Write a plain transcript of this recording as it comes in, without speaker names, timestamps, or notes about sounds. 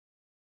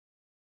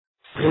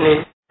Ini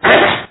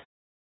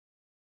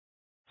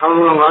kamu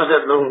nggak ada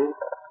dong.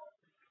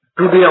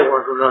 Tu dia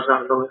waktu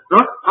rasa dong, no?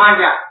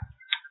 Aja.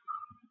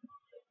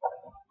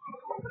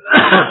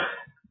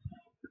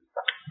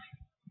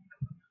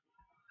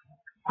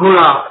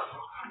 Gula,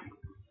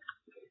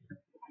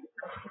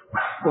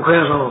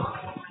 bukan so.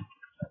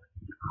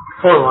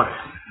 Forward.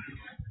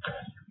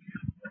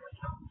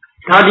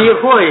 Tadi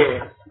koi,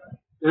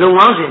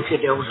 luang sih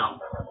tidak usah.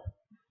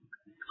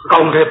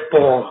 Kau deh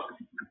po,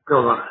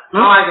 kau apa?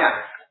 Aja.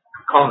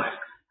 Kau.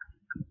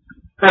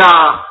 Karena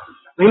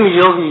ini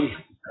yogi,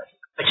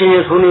 macamnya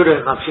sunu deh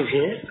kapsi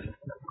sih.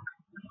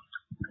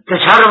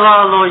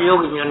 Kecara lo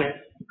yogi ni,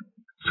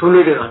 sunu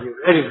deh kapsi.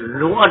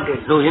 Luang deh,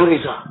 luang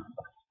kisah.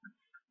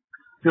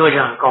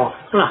 Yoga kau,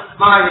 lah.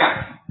 Aja.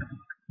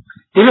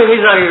 Ini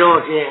kisah itu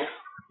sih.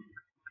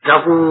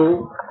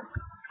 Jago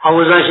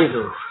awal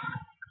itu,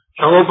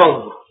 jago bang,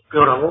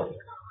 kau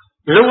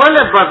luar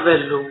lepas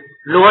belu,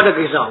 luar ada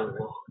kisah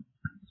aku.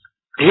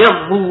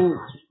 Dia bu,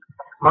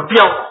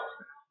 mapiau,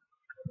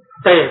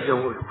 saya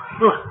jauh.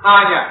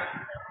 Aja.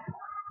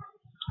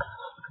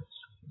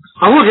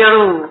 Aku dia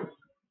tu,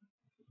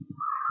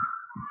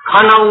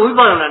 karena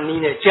uipan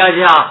ni ne,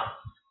 jaja,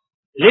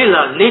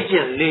 lela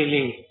leceh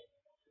lele,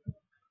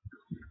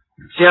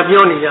 siapa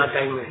ni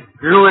jadi ni,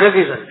 luar ada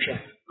kisah sih.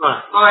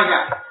 Aja.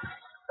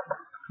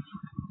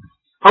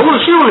 Aku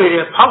siapa ni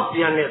dia, pak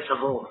dia ni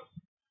sebab,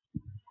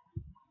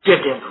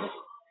 jadi tu,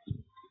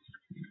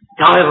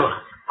 jangan apa.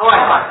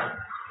 Aja.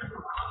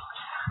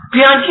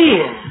 Pianci,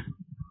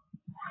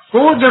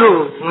 kau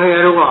jeru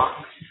ngeruga,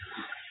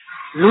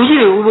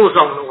 luci ubu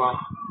sang luga,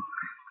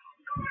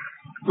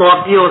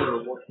 bapiau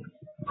luga,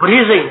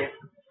 berising.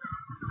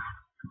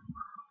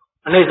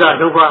 Anisa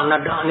duga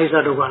nada,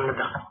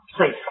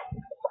 say.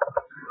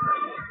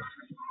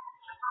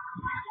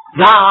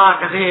 Dah,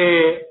 tapi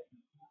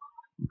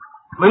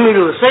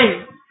memilu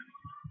say,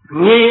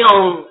 ni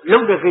orang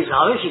lupa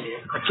kisah sih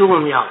deh,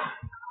 kacau mian,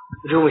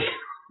 jauh.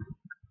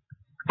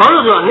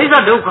 Kalau tu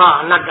anisa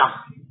duga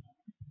nada.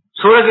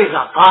 Soalnya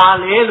kita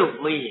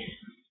paling mui,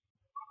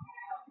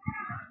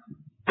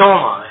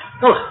 cuma,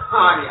 tu,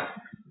 Aja.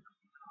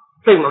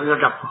 saya mau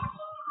cakap,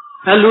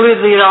 lalu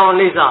itu orang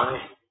ni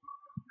sahaja,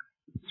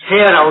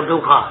 saya orang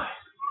duka,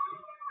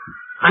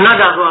 anak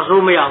dah tu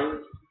semua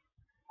yang,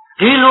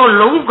 dulu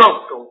longkang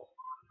tu,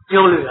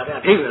 jauh ada,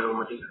 tiga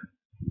rumah tiga,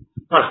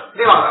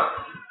 Dewa.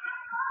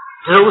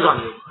 jauh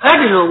sana,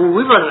 dulu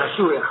uipan lah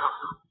suruh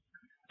kah,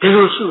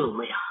 dulu suruh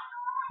maya.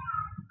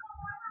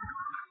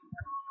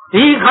 Di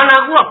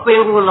kana gua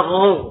pengu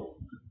lagu,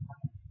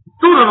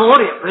 tu lagu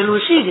ni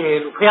belusi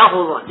je, lu kaya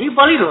hoga. Di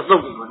balik lo tu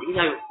bukan, di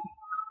ayu.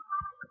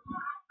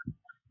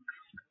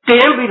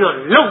 Tiap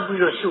bilo, log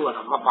bilo suara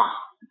apa?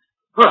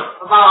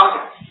 Apa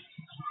aja.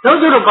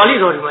 Lalu tu balik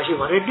lo di masih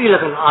mana? Di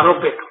lagu na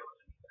aropet.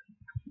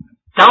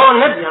 Jauh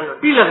net yang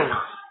di lagu na.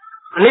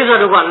 Ani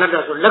satu kan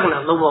net tu lagu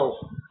na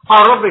luau.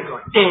 Aropet tu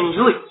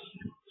tenjui.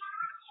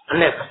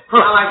 Net.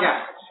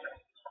 Aja.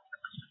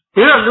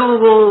 Dia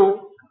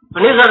lugu.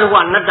 Anisa tu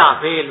kan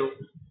nada belu,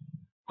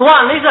 kau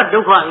anisa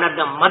tu kan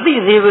nada mati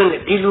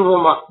zeven di luar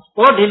rumah,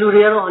 kau di luar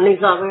dia lo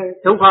anisa be,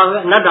 tu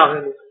kan nada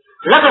belu,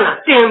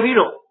 lagana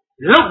tembiru,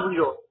 log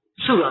biru,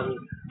 surah ni,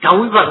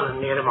 jauh banget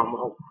ni ada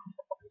mamu.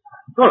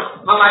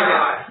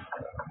 Aja.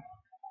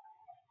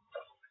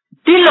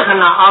 Di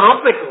lagana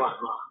aropet tu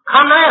apa,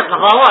 karena ya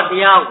bawa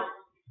dia,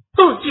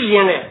 tu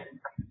cian ni,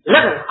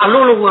 lagana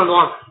alulu gua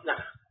doang,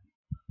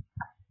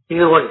 ini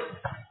gua,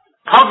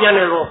 kau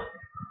jangan lo.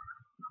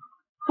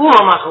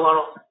 Mama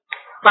suara,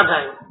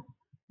 padai,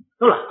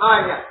 tu lah.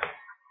 Aja.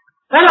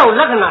 Kalau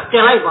nak nak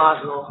jalan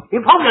bahas lo, ni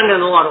pokoknya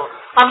ni lo aro,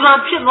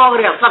 apa pihak bawa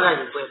dia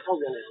padai tu,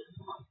 pokoknya ni.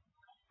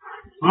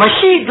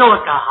 Masih jauh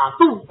dah,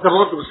 tu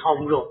sebab tu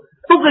sahaja,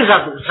 tu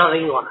kerja tu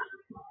sering orang.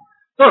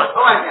 Tu lah.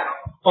 Aja.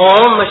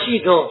 Oh masih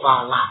jauh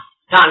bala,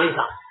 dah ni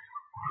sah.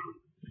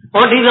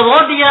 Oh di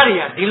luar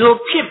dia, di luar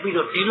pihak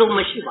biru, di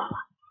luar masih bala.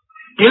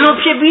 Di luar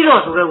pihak biru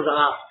sudah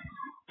udah.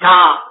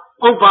 Dah,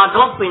 oh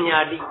badok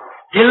penyadi,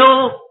 di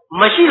luar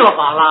masih lo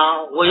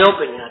bala, woyo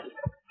penyadi.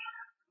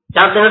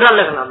 Jangan dengar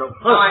lagi nak lo.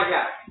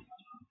 Aja.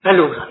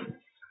 Lalu kan,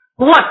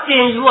 kuat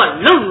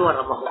cenjuan, lalu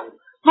orang mahu.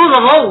 Tu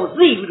orang mahu,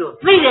 zee itu,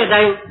 zee dia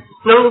dah,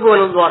 lalu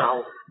orang luar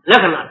tahu.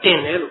 Lagi nak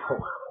cenjel lu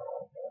kau.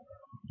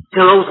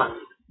 Jangan usah.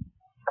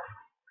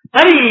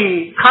 Tapi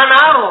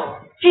kanaro,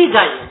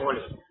 cita yang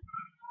boleh.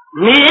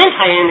 Ni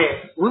saya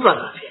ni, ubah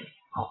sahaja.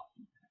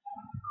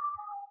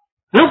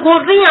 Lu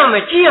kau tiang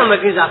macam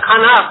kisah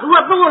kanaro,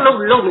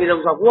 tu lu ni lu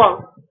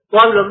kau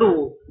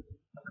lu.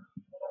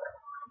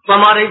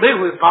 Pemarai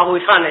baik bawa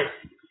sana,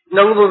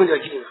 nunggu pun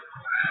jadi.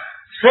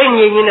 Saya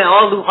ni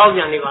orang tu hau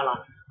jangan ni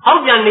bala,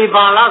 hau jangan ni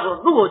bala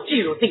tu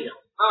ciri tidak,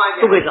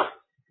 tu kita.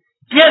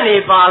 Dia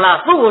ni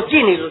bala tu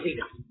ciri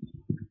tidak.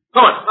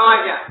 Kawan.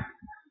 Aja.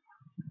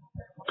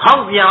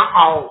 Hau jangan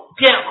au,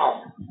 dia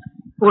au,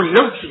 kau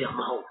log tidak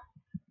mahu.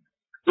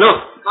 No.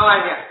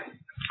 Aja.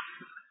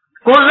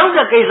 Kau log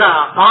tak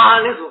kisah,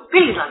 bala tu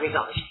kisah.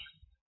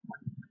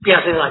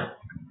 Biasa lagi.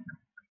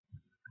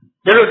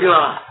 Jadi dia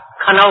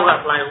kanau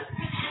kat lain.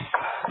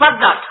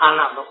 Pada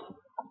tanah tu,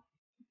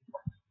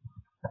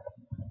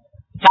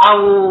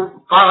 다우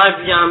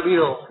바가지안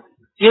비로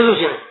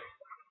예수신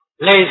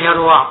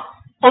레이셔로와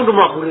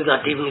오토마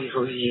부리다 디브니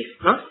소지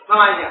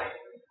맞아.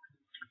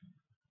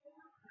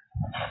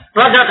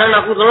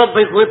 라자타나 구도로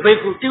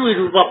베이쿠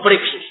띠위루바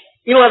프렉시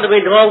이와도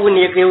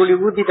베드와군이 개울이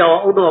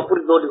우디다와 오토마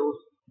부리도리고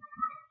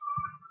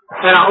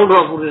에라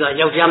오토마 부리다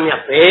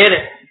역자미야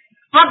베레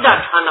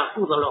라자타나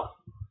구도로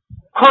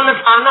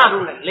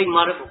콘타나로네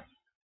레이마르고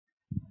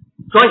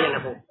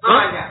조인네고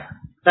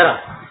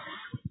맞아.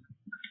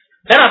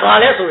 에라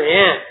바래 소ရ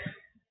င်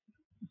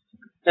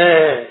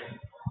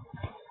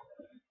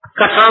က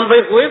ထံဘေ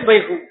ခု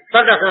တ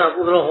တ္တဆ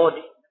ကုသလောဟော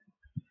တိ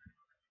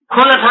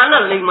ခုနဌာန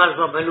လိမ္မာ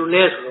ဆိုဘယ်လို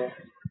လဲဆိုတော့ဣ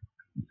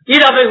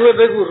ဒ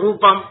ဘေခုရူ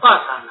ပံပ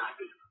သနာ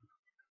တိ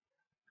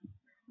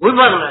ဝိပ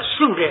ဿနာ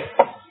ရှုတဲ့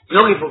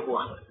ယောဂီပုဂ္ဂို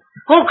လ်ဟာ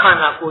ကိုယ်ခန္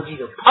ဓာကိုယ်ကြီး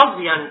ကိုဖောက်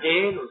ပြန်တ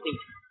ယ်လို့သိတ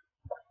ယ်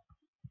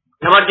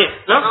နံပါတ်1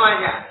နော်ဟုတ်ပါ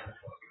ဗျာ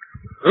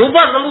ရူပ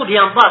သမုဒ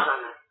ယံပသ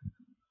နာ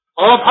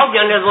ဖောက်ပြ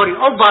န်တဲ့သဘောဒီ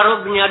ဥပ္ပါရော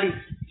ပညာတိ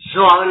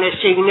ဇွာနဲ့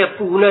ရှိန်နဲ့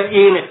ပူနဲ့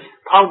အေးနဲ့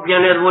ဖောက်ပြ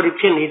န်တဲ့သဘောဒီ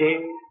ဖြစ်နေတယ်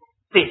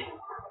သိ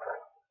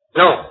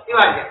နော်သိ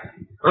ပါဗျာ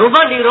ရူပ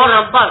တိရောဓ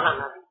ပသ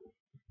နာ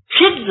ဖြ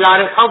စ်လာ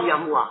တဲ့ဖောက်ပြန်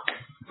မှုဟာ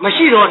မ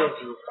ရှိတော့တဲ့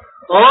ဒီ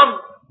ဘော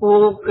ကို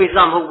ကိစ္စ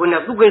မဟုတ်ဘူး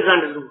နဲ့သူကိစ္စ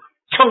တလူ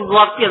ချုပ်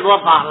သွားပြက်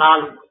သွားပါလား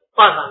လို့ပ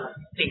သနာ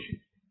သိ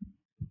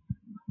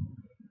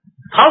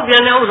ဖောက်ပြ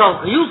န်တဲ့ဥစ္စာ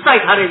ကိုဂယုစို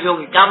က်ထားတဲ့ယော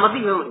ဂီဒါမသိ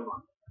ဘူးမလို့ပါ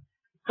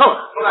ဟုတ်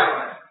ဟုတ်ပါ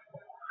ဗျာ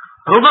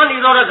ရူပတိ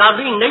ရောဓဂါ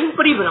ပိနိပ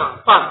ရိပဏ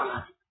ပသနာ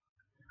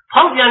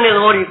ဖောက်ပြန်တဲ့သ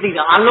ဘောတွေသိ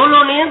တာအလုံး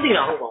လုံးနေရင်သိ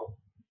တာဟုတ်ပါဘူး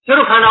ကျ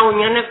တို့ခန္ဓာကို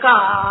ဉာဏ်နဲ့က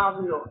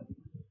ပြီးတော့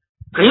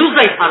ဂယု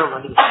စိုက်ထားတော့မ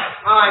သိဘူးဟုတ်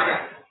ပါဗျာ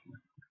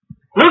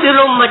လို့ဒီ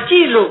လိုမကြ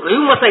ည့်လို့ဂယု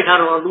မစိုက်ထား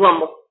တော့ तू က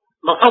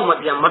မဖောက်မ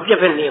ပြန်မပြတ်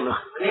ဖက်နေမ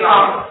လားမနေပါ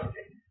ဘူး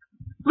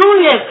သူ့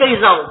ရဲ့ကိစ္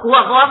စကိုကိုက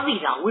သွားသိ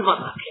တာဝိပဿ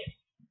နာဖြစ်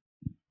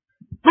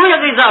သူ့ရဲ့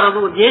ကိစ္စတော့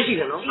သူအကျဉ်းရှိ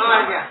တယ်နော်ဟုတ်ပါ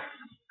ဗျာ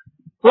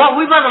ကိုက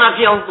ဝိပဿနာ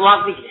ဖြစ်အောင်သွား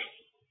သိတယ်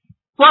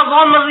ကိုက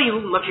သွားမသိ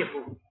ဘူးမဖြစ်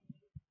ဘူး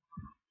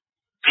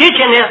ဖြစ်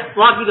ချင်တဲ့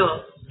သွားပြီးတော့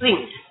သိ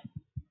နေတယ်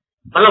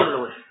ဘယ်လိုလဲ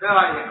ဟုတ်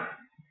ပါဗျာ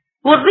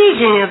ကိုသိ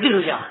ချင်ရင်သိ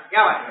လို့ရရ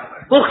ပါဗျာ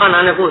ကိုခန္ဓာ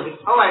နဲ့ကိုသိ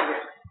ဟုတ်ပါဗျာ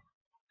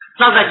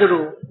စသကျ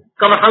တို့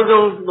ကမ္မထံကျုံ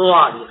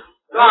သွားပြီ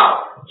ဟုတ်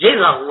ရိတ်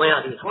လာဝင်ရ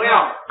ပြီဝင်ရ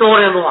တော်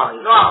တယ်သွားပြီ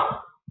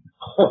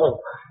ဟုတ်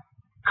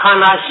ခန္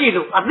ဓာရှိ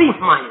လို့အသိ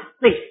မှန်ရင်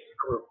သိ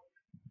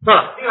ဟုတ်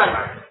လားသိပါ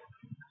ဗျာ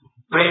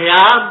ဘယ်ရ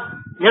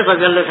မြတ်စွာ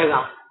ဘုရားလက်ထက်က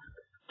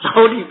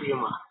သောတိပြည်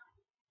မှာ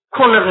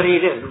ခုနကလေး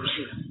တဲ့လူ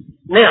ရှိတယ်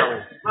နဲ့ဟု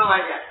တ်မှန်ပါ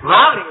ဗျာ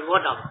ငါးကလေးဘော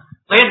တာ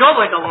ဘယ်တော့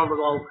မှတောင်းမှမ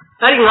သွားဘူး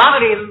အဲဒီငါးက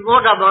လေးဘော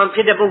တာဘာဖြ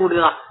စ်တဲ့ပုဂ္ဂိုလ်တွေ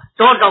က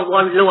တော့တောင်း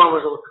သွားပြီးလောက်အော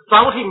င်ဆို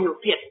သွားဥထိမျိုး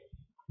ပြက်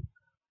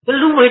တယ်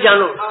လူဝေးကြ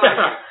လို့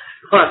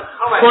ဟုတ်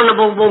ခုန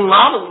ဘုံ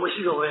ငါးဘုံမ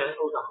ရှိတော့ပဲဥ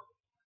စ္စာ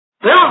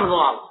ဘယ်မှမ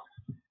သွား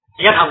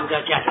ဘူးရထဘူးကြ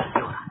ကြတယ်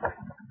ပြောတာ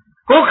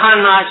ကိုယ်ခန္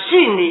ဓာ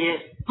ရှိနေရင်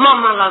မှန်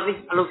မှန်ကသိ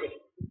အလုပ်တယ်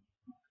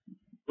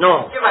နော်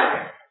ဖြစ်ပါ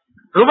ဗျာ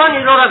ရူပနိ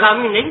ရောဓဂါ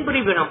မိနိပ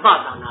ရိပဏပ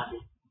သနာတိ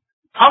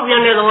ဖောက်ပြ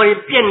န်တဲ့သဘောကြီး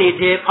ပြက်နေ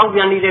တယ်ဖောက်ပြ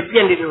န်နေတယ်ပြ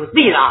က်နေတယ်လို့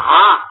သိတာ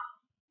ဟာ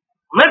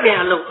မက်ပြန်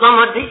အလုပ်သမ္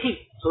မာဒိဋ္ဌိ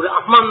ဆိုတဲ့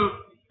အမှန်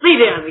သိ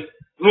တဲ့အသိ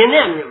မြင်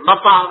တဲ့အမြင်မ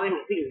ပါဘဲ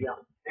နဲ့သိလို့ရ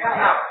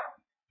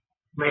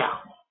မရ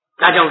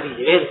ဒါကြောင့်သိ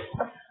တယ်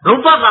ရူ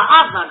ပကအ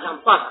တ္တတံ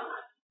ပသနာ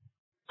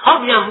ဖောက်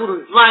ပြန်မှု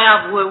တို့ဇာယ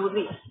ဘွယ်ဦး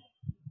သိ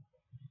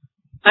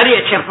အဲ့ဒီ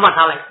အချက်မှတ်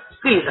ထားလိုက်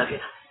သိတာဖြ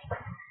စ်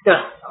တာ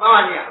မှန်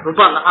ပါဗျာရူပ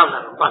ကအတ္တတံ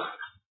ပသ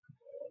နာ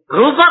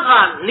ရူပက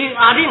နေ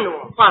အာရိနော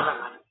ပသ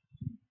နာ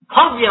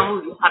ဖောက်ပြန်မှု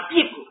ကြီးအပြ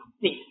စ်ကို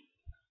သိ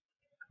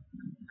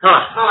ဟု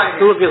တ်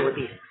သူ့အပြစ်ကို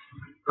သိ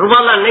ရူပ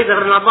ကနေသရ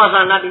ဏပသ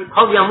နာတိ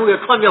ဖောက်ပြန်မှုရဲ့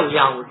ထွက်ပြောက်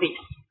ရာကိုသိ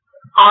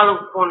အား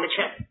လုံးခုနှစ်ချ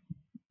က်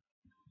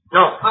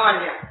နော်မှန်ပါ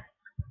ဗျာ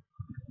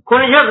ခု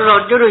နှစ်ချက်ဆို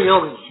တော့ကျွတ်ယော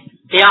ဂီ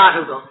တရား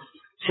ထုတ်တော့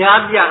ဆရာ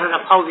ပြတာ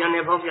ဖောက်ပြန်တ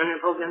ယ်ဒါပ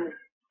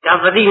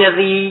တိနဲ့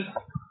သိ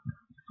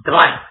တ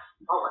ပိုင်း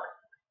ဟုတ်ပါ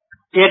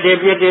ပြည့်တယ်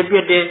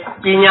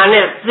ပညာ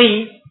နဲ့သိ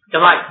တ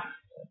ပိုင်း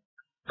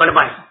ဘယ်နှ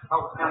ပိုင်းဟု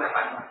တ်နှစ်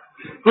ပိုင်း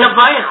နှစ်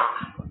ပိုင်းဟာ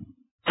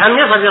ဓမ္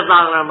မစကြာသာ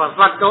ရမှာသ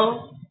တ္တော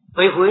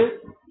ဘေခု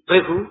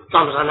သံ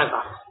ဃာနက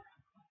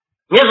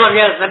မြတ်စွာဘု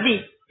ရားသတိ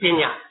ပ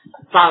ညာ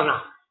သာနာ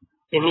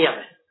သင်ရမ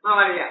ယ်မှန်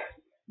ပါဗျာ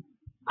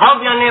ဖောက်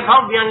ပြန်တဲ့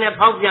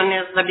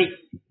သတိ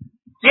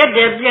ပြက်တ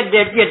ယ်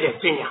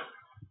ပညာ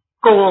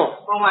ကိုယ်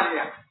မှန်ပါ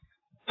ဗျာ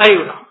အဲ့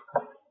လိုလား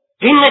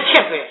ဒီနှစ်ချ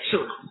က်ပဲရှု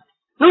တာ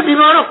တို့ဒီ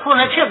မှာတော့ခု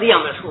နှစ်ချက်သိရ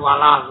မယ်ဆိုပါ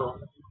လားဆို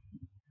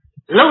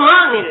လုံငါ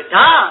နေတယ်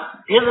ဒါ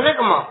ဒေသနဲ့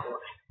ကမှာခေါ်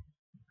တယ်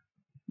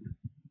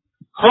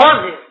ဟော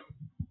စဉ်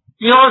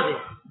ပြောစဉ်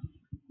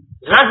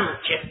ရတ်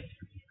ချက်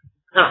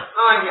ဟုတ်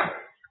ပါဗျာ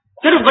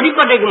ကျတော့ပရိပ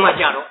တ်တဲ့ကမှာ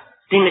ကြတော့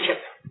ဒီနှစ်ချက်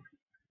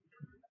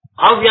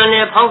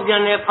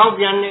ဖောက်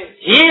ပြန်တယ်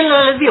ရေးလ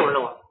ည်းသိအောင်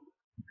လုပ်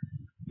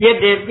ပြက်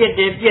တယ်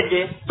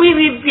ပြီး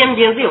ပြီးပြင်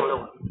သိအောင်လု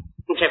ပ်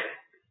ဒီချက်ဟု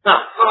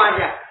တ်ပါ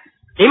ဗျာ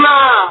ဒီမှာ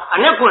အ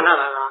နက်ဖွင့်ထား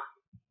တာ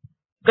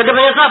ကကတ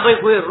မေသဘိ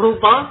ခွေရူ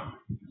ပံ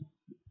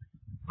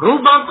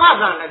ပ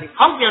သနာတိ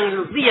ဖောက်ပြန်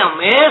လို့သိရ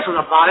မယ်ဆို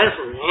တာပါလဲ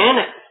ဆိုရင်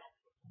တဲ့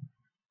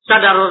သ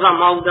တ္တရောသ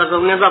မௌဒ္ဒ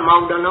သုံးနဲ့သမௌ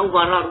ဒ္ဒနဥ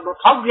ပါဒ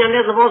ဖောက်ပြန်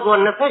တဲ့သဘောဆို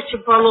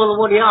28ပါးလို့သ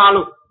ဘောတရားအား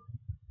လုံး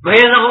ဘ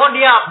ယ်သဘောတ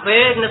ရားဘ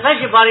ယ်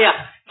28ပါးတွေက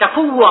တစ်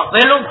ခုကဘ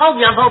ယ်လိုဖောက်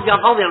ပြန်လို့သိဟု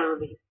တ်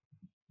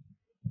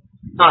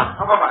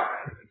ပါပါ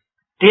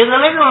ဒီစ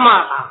လေးကမှ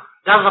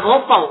ဒါသဘော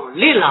ပေါက်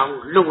လေ့လာ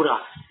ဖို့လိုတာ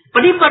ပ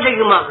ฏิပတ်တိ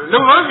ကမှ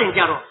လုံငန်းစဉ်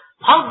ကြတော့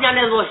ဖောက်ပြန်တ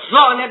ယ်ဆို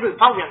ရော့နဲ့တွေ့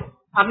ဖောက်ပြန်တယ်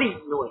အသိ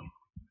လို့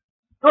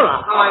ဟုတ်လား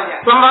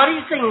သမာဓိ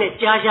စိတ်နဲ့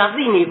ကြာကြာ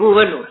သိနေဖို့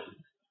ပဲလို့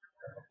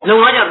လုံ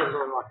ငန်းကြတော့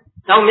လို့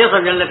တော့မြတ်စွာ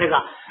ဘုရားလက်ထက်က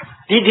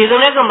ဒီစ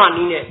လေးကမှ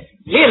နီးနဲ့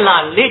လေ့လာ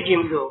လေ့ကျ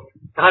င့်ပြီးတော့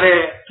ဒါတဲ့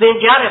သင်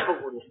ကြားတဲ့ပုဂ္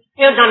ဂိုလ်တွေ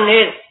အင်တာန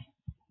က်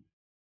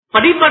ပ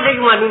ฏิပတ်တိက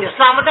မှနီးနဲ့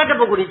စာမတတ်တဲ့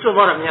ပုဂ္ဂိုလ်တွေကျွတ်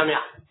သွားတာများ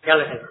များကြား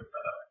လက်ထက်က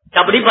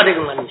ဒါပฏิပတ်တိက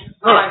မှနီး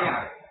ဟုတ်လား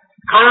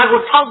ခန္ဓာ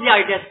ကိုထောက်ပြရ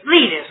တဲ့သိ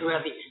တယ်ဆိုရ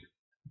သိတယ်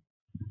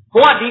ဘု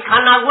ရားဒီခ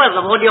န္ဓာကိုယ်သ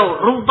ဘောတရားကို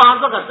ရူပ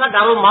သက်ကစတ္တ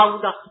ရောမဟာဝု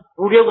ဒ္ဓ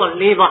ဘူရေက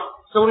၄ပါး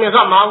စုံနေစ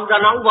မဟာဝုဒ္ဓ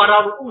နာဥပါဒ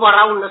ဝ24ပါး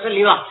ဒါ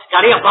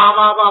တွေကဘာ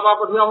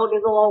ပထမဟုတ်တ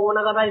ယ်သောဝန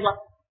ကတိုင်းပါ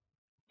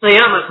သိရ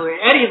မှာဆိုရင်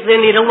အဲ့ဒီသ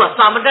င်္နေတော့က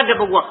စာမတတ်တဲ့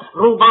ပုဂ္ဂိုလ်က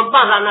ရူပပ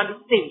သနာသိ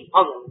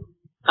ဟုတ်တယ်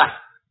ကဲ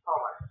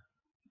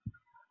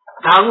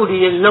ဒါခုဒီ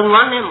လုံင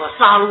န်းထဲမှာ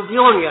စာလို့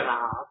ပြောနေရတာ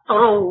တော်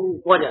တော်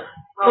ပြောကြတာ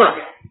ဟုတ်လား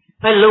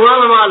အဲလုံင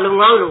န်းမှာလုံ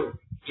ငန်းလို့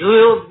ရိုး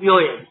ရိုးပြော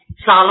ရင်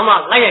စာလမ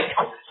လိုက်ရိုက်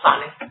ထောက်စာ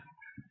နဲ့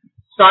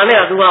စာနဲ့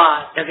ကသူက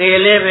တကယ်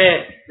လည်းပဲ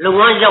လုံ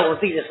ငန်းရောက်ကို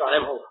သိတယ်စာလ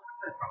ည်းမဟုတ်ဘူး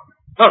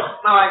ဟုတ်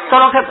လား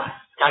တော်တော်ခက်ပါဒါ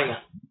ကြီး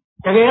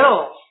တကယ်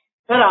တော့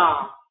အဲ့ဒါ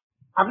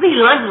အသိ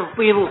လမ်းကို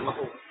ပေးဖို့မ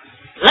ဟုတ်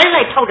လို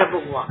က်ထောက်တဲ့ပု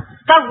ဂ္ဂိုလ်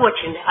ကတောက်ွက်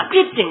ခြင်းနဲ့အပြ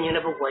စ်တင်ခြင်း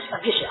တဲ့ပုဂ္ဂိုလ်က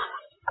အပြစ်ရှာ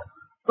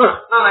ဟုတ်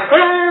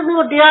လားသူ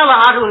တရားလာ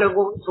အားထုတ်နေ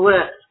ကိုဆို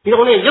ရဲဒီကော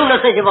င်လေးရုပ်နဲ့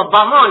စိတ်က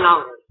ဘာမှ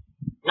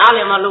နားလ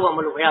ည်းမလို့မ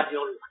လို့ဘုရား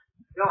ပြောလို့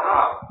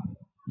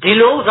ဒီ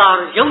လိုဥစ္စာ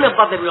ရုပ်နဲ့ပ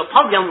တ်သက်ပြီးတော့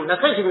ဖောက်ပြန်မှု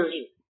28မျိုး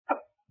ရှိ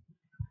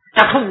တ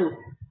ခုဟုတ်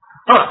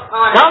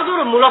ဒါဆို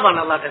တော့မူလဘာ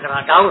နာလာတက္ကရာ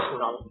ဒါကိုဆို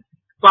တာ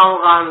ပေါ့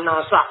ကာနာ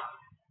စ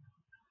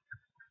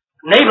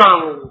နိဗ္ဗာန်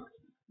ကို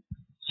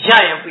ရ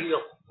ရင်ပြီး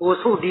တော့ဟို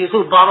ဆိုဒီ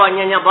ဆိုဘာ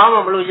ညာဘာမှ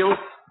မလို့ယုံ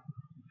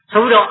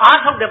ဆိုတော့အား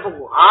ထုတ်တဲ့ပုဂ္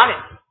ဂိုလ်အားတဲ့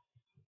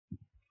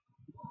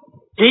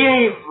ဒီ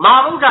မာ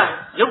ဗုဒ္ဓ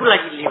ယုတ်လို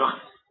က်ကြီး၄ပါး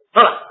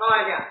ဟုတ်လားဟုတ်ပါ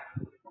ဗျာ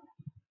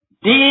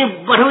ဒီ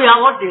ပထဝီ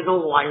ဝတ္တေသော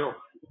ဝါယော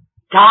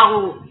ဒါ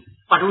ကို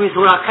ပထဝီ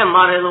ဆိုတာခက်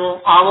မာတယ်လို့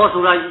အာဘော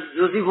ဆိုတာ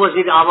ယူစီဖို့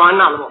စီအာဘာ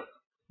နာလို့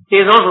တေ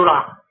သောဆိုတာ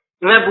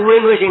ငါပူ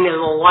ဝေးနှွေးရှင်တယ်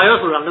လို့ဝါယော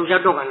ဆိုတာလှုပ်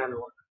ရှားတော့ကန်တယ်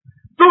လို့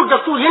သူ့တ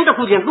စ်ခုချင်း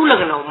သူ့လက္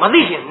ခဏာကိုမသိ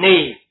ရှင်နေ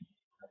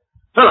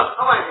ဟုတ်လား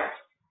ဟုတ်ပါဗျာ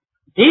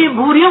ဒီ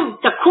ဘူရုပ်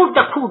တစ်ခု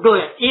တော့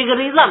ဧက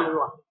ရိသမလို့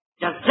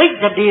ဒါစိတ်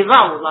တည်း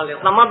သောလာလေ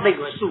သမတ်သိ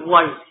ကိုစု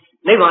ပွားပြီး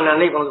နိဗ္ဗာန်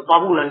ဆိုပါ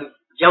ဘူးနန္ဒီ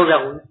ရောက်ကြ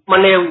ဘူးမ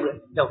နေဘူးလေ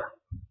ရောက်တာ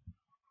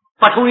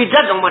ပထဝီဓာ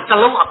တ်တော်မှာတစ်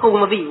လုံးအကုန်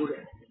မသိဘူး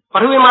တဲ့ပ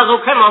ထဝီမှာဆို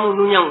ခက်မှမှု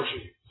နူးညံ့မှုရှိ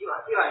ပါ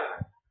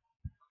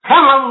ခ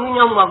က်မှမှုနူး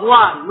ညံ့မှုကကို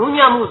ကနူး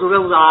ညံ့မှုဆို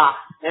တဲ့ဥစ္စာ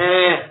အ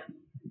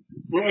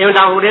င်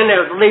တာဟိုတဲ့နဲ့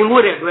သိမ်မှု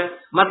တဲ့အတွက်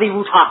မသိ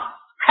ဘူးထား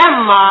ခက်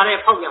မှာတဲ့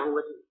ဖောက်ပြန်မှု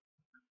ပဲသိ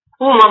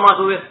ဥမာမှာ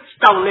ဆိုရင်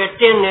တောင်းနေ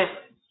တင်းနေ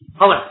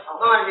ဟုတ်လားဟု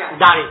တ်ပါဗျာ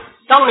ဒါတွေ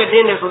တောင်းနေတ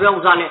င်းနေဆိုတဲ့ဥ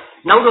စ္စာနဲ့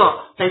နောက်တော့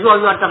တရွာ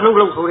တလှုပ်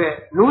လို့ဆိုတဲ့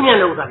နူးညံ့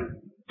တဲ့ဥစ္စာတွေ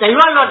တ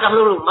ရွာတော့တ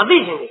လှုပ်လို့မသိ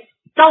ချင်ဘူး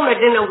တောင်းနေ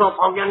တင်းနေဥစ္စာ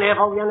ဖောက်ပြန်နေ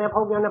ခ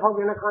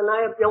န္ဓာ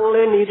ရဲ့ပြောင်း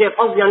လဲနေတဲ့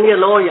ဖောက်ပြန်နေ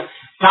လောရ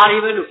ဒါတွေ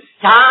ပဲလို့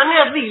ဒါ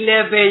နဲ့သိလဲ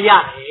ပဲရ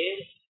တယ်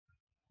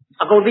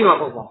အကုန်သိမှာ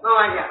ပေါ့ပေါ့ဟုတ်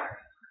ပါဗျာ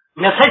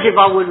28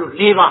ပါးဝေးလို့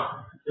4ပါး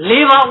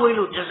ဝေး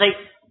လို့တစ်စိတ်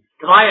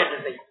တစ်ပါးရဲ့တ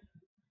စ်စိတ်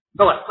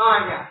ဟုတ်ပါဟုတ်ပါ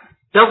ဗျာ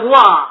တော့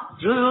ကွာ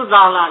ရိုးရိုး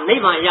သားလားနိ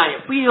ဗ္ဗာန်ရရ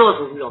င်ပြီးရော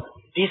ဆိုပြီးတော့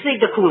ဒီစိတ်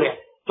တစ်ခုနဲ့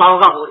တောင်း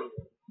ကဟို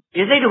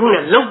ဒီစိတ်တစ်ခု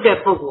နဲ့လုတ်တဲ့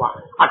ပုဂ္ဂိုလ်က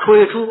အထွေ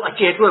ထူးအ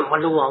ကျယ်တွက်မ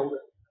လိုအောင်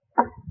ဘူး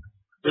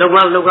လော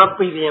က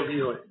ပြီးပြန်ပြီး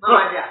တော့ဟုတ်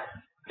ပါဗျာ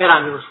အဲ့ဒါ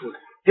မျိုးဆိုတ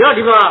ယ်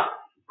ဒီတော့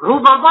ရူ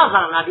ပပသ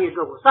နာတိအ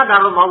တွက်ကိုစတ္တ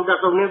ရောမဟုတ်တဲ့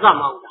သုံးနေသ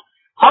မဟုတ်တာ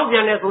ဟောက်ပြ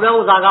န်တဲ့ဆိုတဲ့ဥ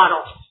စ္စာက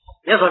တော့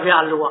လက်ဆိုပြ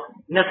အလိုက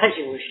28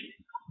ရှိရှိ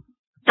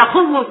တခု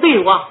ခုသိ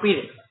သွားပြီးတ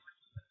ယ်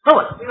ဟုတ်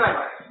ပါလားပြီးပါ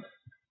ပါ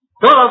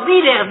တော့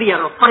ပြီးတဲ့အပြီးက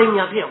တော့ပရိ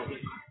ညာပြအောင်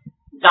ပြီး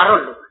ဒါ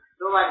တော့လို့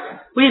ဟုတ်ပါဗျာ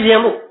ပြီးပြန်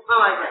မှုဟု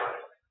တ်ပါဗျာ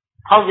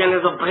ဖောက်ပြန်တ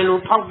ယ်ဆိုဘယ်လို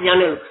ဖောက်ပြန်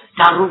လဲ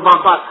ဒါရူပ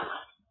ပသနာ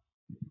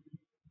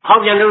ဖော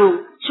က်ပြန်တယ်လို့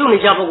ရှုနေ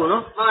ကြပုဂ္ဂိုလ်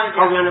နော်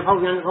ဖောက်ပြန်တယ်ရှု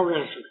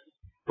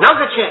နောက်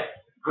တစ်ချက်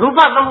ရူပ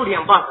သမှုတ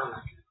ရားပသနာ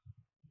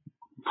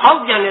ဖောက်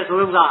ပြန်တယ်ဆို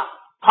တော့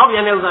ဖောက်ပြ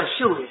န်တဲ့ဥစ္စာ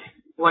ရှုနေတယ်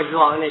ဟိုက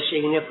ရွာနဲ့ရှိ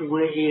န်နဲ့ပူ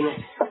နဲ့အေးနဲ့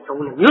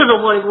တုံးနေမြို့စုံ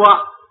ပေါ်က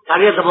ဒါ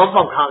တွေသဘော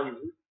ပေါက်ထားပြီ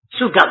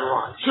ရှုတတ်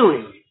သွားရှု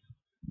နေ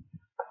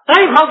တ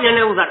ယ်ဖောက်ပြန်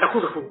တဲ့ဥစ္စာတစ်ခု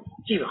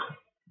ကြည့်ပါ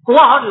ကိုက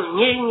ဟောဒီ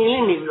ငြိမ်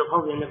လေးနေပြီးတော့ဖော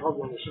က်ပြန်တယ်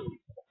ရှု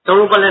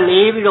တုံးပလည်းနေ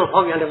ပြီးတော့ဖော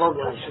က်ပြန်တယ်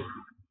ရှု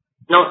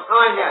နော်ဟုတ်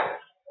ပါဗျာ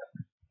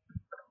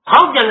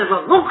ဖောက်ပြန်တယ်ဆို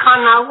တော့ခ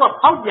န္ဓာက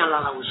ဖောက်ပြန်လာ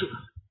တာကိုရှု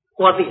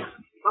ကိုကသိတာ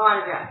ဟုတ်ပါ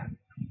ဗျာ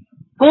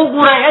ကိုယ်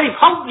တိုင်အဲ့ဒီ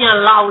ဖောက်ပြန်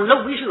လာအောင်လု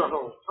ပ်ပြီးရှုတော့ဟု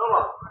တ်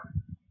ပါ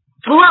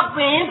သူကပ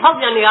င်ဖောက်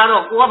ပြန်နေရ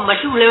တော့ကိုကမ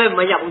ရှုလဲမ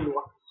ရဘူးလို့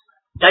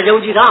ဒါကြော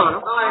င့်ကြည့်ထားမှာ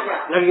နော်ဟုတ်ပါဗျာ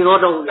လက်ကြီးတော့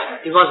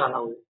ဒီကောဆာလာ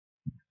ဘူး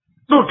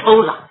သူ့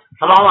ထုံးတာ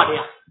သဘာဝတ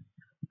ရား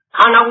ခ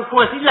န္ဓာကိုဖွ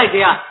င့်စည်းလိုက်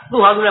တဲ့က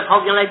သူ့ဟာသူလည်းဖော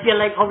က်ပြန်လိုက်ပြက်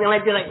လိုက်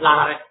လာ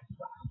တာပဲ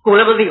ကို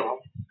လည်းမသိ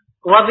ဘူး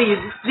ကိုကသိ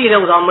တဲ့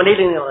ဥစ္စာမနေ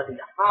တယ်တော့သိ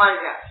တာဟုတ်ပါ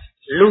ဗျာ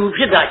လူ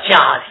ဖြစ်တာ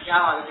ရှားတယ်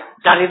ရှားပါဗျာ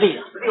ဒါတွေသိ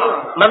တာ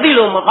မသိ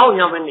လို့မဖောက်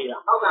ညာပဲနေတာ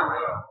ဟုတ်ပါပါ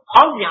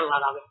ဖောက်ပြန်လာ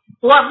တာပဲ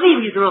ကိုကသိ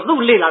ပြီဆိုတော့သူ့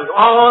လေ့လာလို့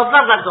သ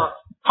တ်တော့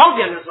ဖောက်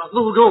ပြန်တယ်ဆိုတော့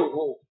သူ့တို့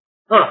ကို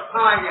ဟုတ်လားဟု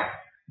တ်ပါဗျာ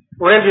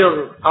ကိုလည်းပြော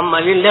လို့အမ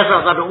လေးလက်ဆ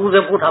က်တော့ဦးစဲ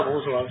ပို့ထား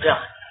ဖို့ဆိုတော့ကြာ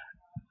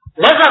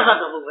လက်ဆက်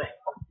တော့ဘူးပဲ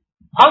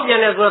ဖောက်ပြန်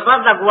တယ်ဆိုတော့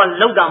သတ်က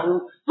လောက်တာမူ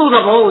သူ့သ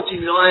ဘောကိုကြ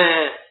ည့်လို့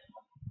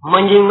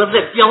门前没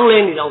在表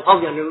来你了，好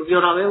像就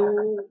表达呗。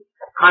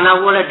看到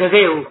我来这个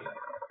哟，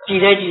记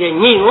得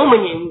你我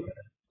们人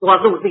我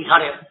都对他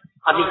的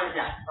啊对。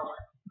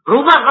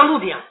如果咱不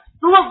听，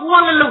如果国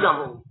外老干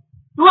部，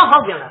如果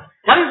好听了，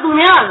但是东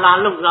面拉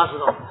老拉知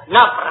道，拉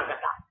不那个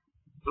啥，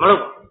没老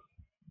过，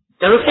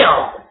这都这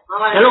样，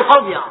这都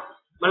好听，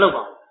没老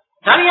过。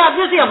咱们也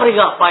别这样不那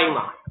个反应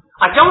嘛，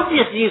啊，讲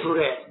第四说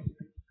的，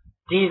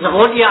第什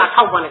么的啊，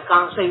炒饭的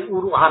刚谁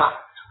误入哈啦，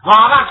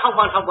完了炒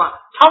饭都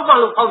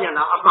好听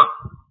了啊嘛，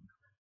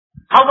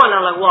炒饭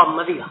了我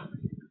没得了，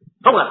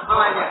炒饭，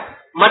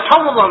没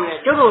炒过饭呢，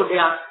就是这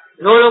样，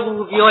老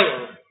不表演，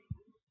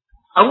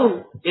啊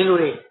不，这种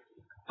的。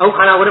我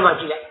看到我的妈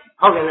进来，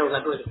好点的我才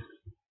对的。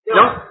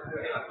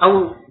喏，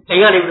我这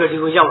样的不是这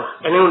个样了，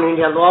真正人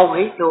家老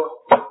会就，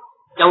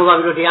讲话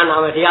比如这样拿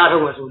回这样什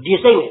么说，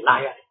第三年拿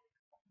下来，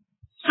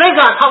谁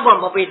敢炒饭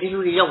没被这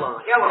种的要饭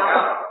啊？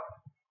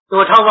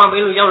都炒饭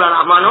被人要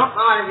了嘛喏？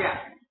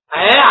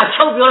哎呀，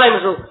炒表来的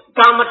时候，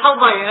咱们炒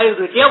饭也有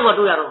个结果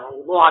都要了，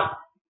哇！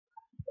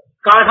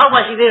刚炒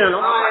饭是这样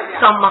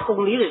喏，咱们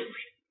公里的，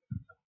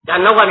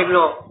咱那个你比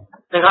如，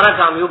在看他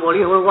刚有玻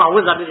璃或者话，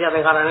为啥这些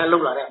在看他那漏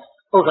了的？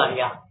好啥的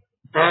呀？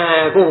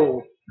个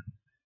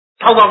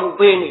炒饭不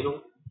背那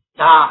种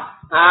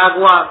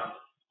我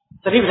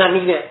这里边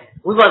你的，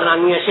我把它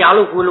你下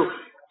路回路，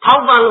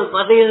炒饭路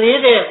把这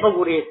热的不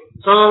过的，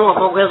说我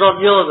不会说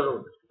标的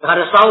路，他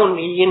的烧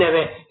你那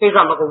边给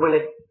咱们个问的，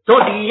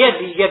做第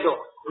一做，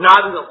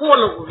拿这个火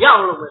路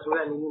羊路的出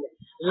来你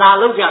的，拉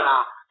路下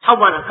啦，炒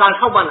饭了，干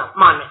炒饭了，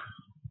慢的，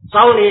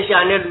烧你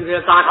下那路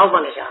的干炒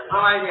饭的下，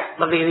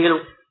那对的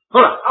路，好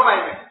了，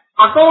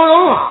高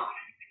龙啊，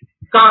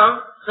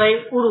刚。在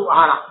乌鲁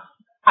阿拉，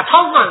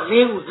炒饭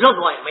热乎热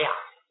多也没呀。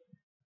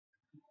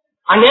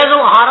那时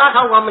候阿拉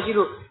炒饭没记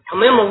住，他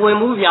们没问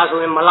目标，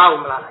所以没拉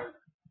来。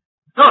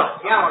是吧？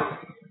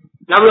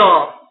那不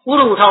要乌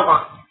鲁炒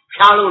饭，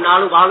下路哪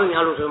路八路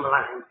两路所以没拉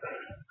来。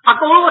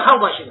高楼炒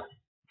饭行了，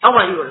炒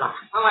饭就拉。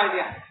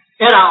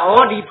哎啦，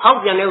我的跑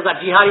边那个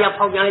地下也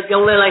跑边的表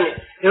来呢，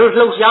就是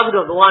楼下不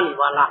就多你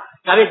吧啦？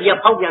咱们底下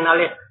跑边那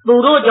里，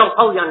路多叫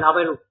跑边那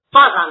边路，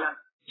发展呢，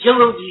形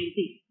容基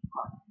地。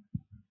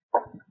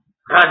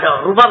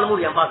如把那么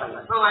两把上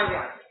来，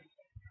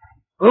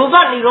如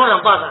把你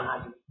让把上来，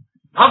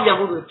好边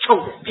不是臭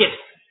的别，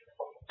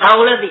然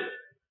后来的，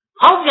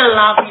好边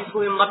拉比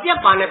出没别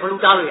把那不能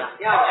加了呀，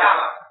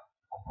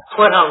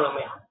错上了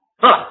没有？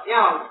是吧？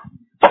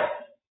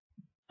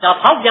这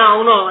好边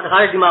我呢，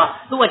还是什么？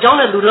如果将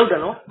来路漏着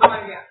喽，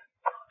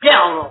别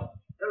熬了，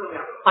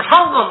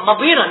炒饭没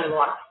背了你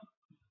说了，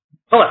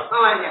是吧？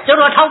就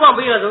说炒饭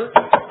背了都，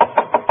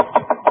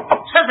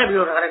才比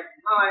如说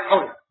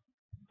好。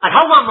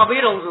炒饭没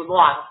背了是多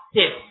啊？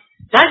对，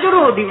咱就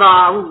是地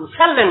方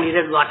前人的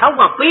这个炒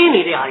饭背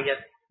你的还是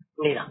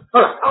你的，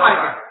好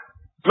了。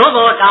如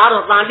果查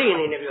到当地的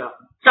那个，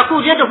这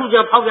古街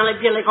跑边来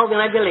边来，跑边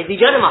来边来，你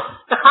觉得嘛？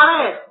这看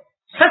来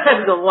才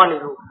比较晚的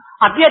时候，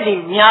别的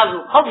年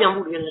数跑边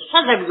不的，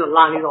才比较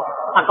烂的时候，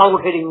搞个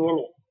这的年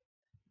的，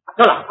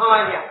好了。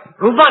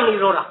如把你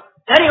说了，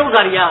这里有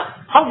啥的呀？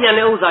跑边的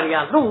有啥的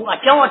呀？路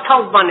叫我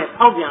炒饭的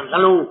跑边的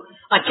路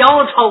叫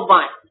我炒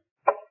饭。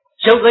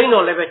小朋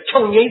友那边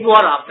从你多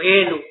了白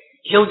路，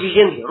小几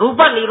千的，如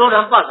果你说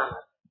人发生了，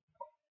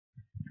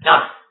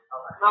啊，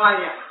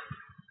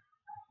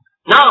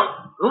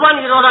那如果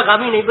你说他革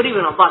命你不里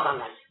边能发生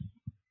了，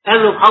但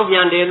是旁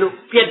边的路、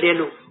别的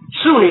路，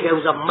树你的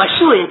是没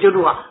树人就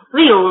路啊，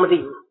利用没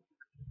得，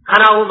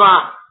看到我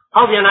把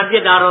旁边那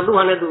别的路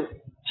上的路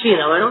去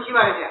了，完了，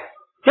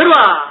就是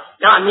啊，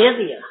那年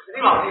纪了，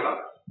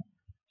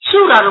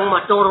树那种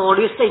嘛，多多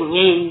的生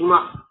年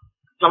嘛。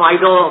那么一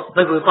个不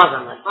会发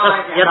生了，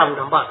也他不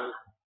能发生了，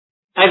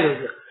哎，就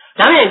是，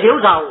咱们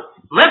有啥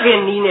没给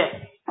你呢，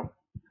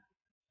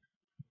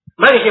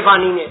没给18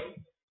年呢，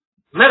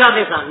没给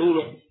这3年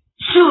呢，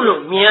收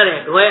入免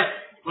了对，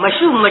没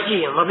收没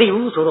进，没得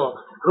无所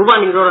谓，如果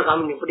你说的咱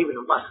们不得不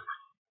能发生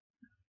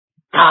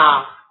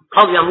了，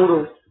跑边目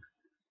录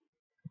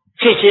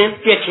，7000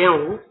别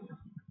1500，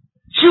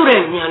收了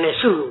年的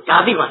收入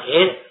加地方来的，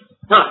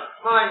是吧？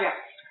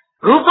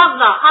如果是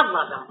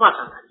2%上发生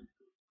了。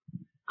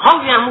好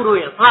边木头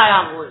也啥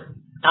呀木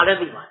打在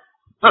地方，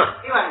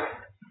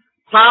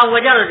啥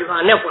我家的地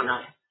方那混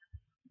了，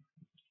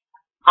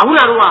我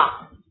那路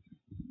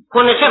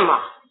混的什么？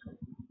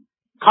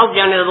好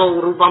边的说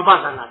路帮巴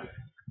山那里，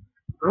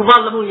路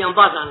帮子不一样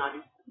巴山那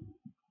里，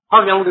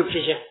好边木头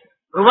皮鞋，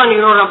路帮你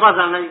说让巴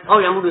山那里，好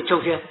边木头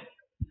抽鞋，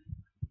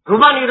路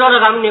帮你说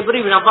的他们那不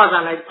里边巴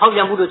山那里，好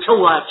边木头抽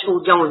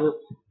浆子，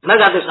那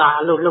个是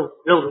啥漏，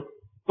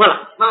完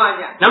了，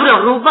那不叫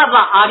路帮子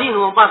阿里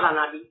弄巴山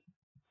那里。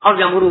好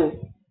边不如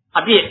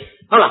别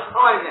好了，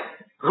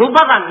如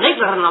把咱那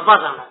个人那把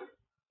上来，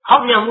好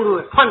边不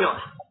如穿掉了，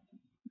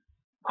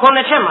可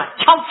能什么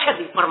巧切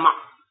的不是嘛？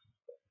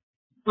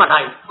嘛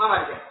大意，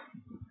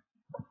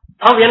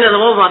好边的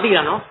我把地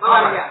了喏，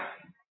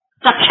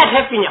这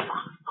切比较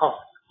吧，好，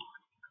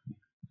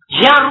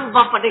假如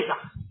把这上，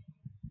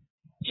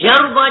假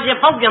如把这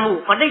好边不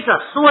把这上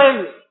所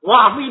有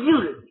我未必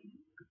的，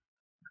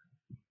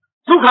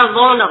如ခ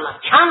သောနာမှာ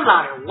ချမ်းသာ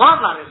တယ်ဝါ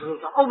သာတယ်ဆို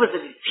တော့ဥပ္ပဒ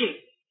တိဖြစ်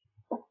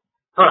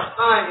ဟုတ်လား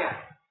မှန်ပါဗျာ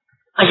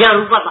အရာ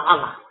ရူပသအာ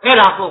အဲ့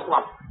ဒါပေါ့ကွာ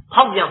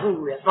ဖောက်ပြန်မှု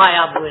ရဲ့သွားရ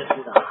ပွဲ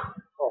ဆိုတာ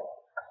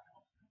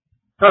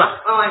ဟုတ်လား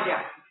မှန်ပါဗျာ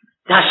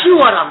ဒါရှိ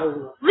ရတာမဟုတ်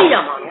ဘူးသိရ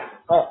မှာဗျာ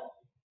ဟု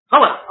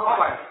တ်ပါလားဟုတ်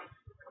ပါ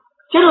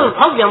ကျတော့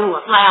ဖောက်ပြန်မှုက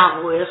သွားရ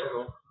ပွဲဆို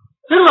တော့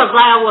ကျတော့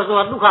သွားရပွဲဆို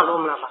တာဒုက္ခသော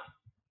မလားနော်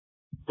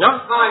မှန်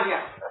ပါဗျာ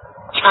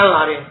ချမ်း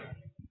သာတယ်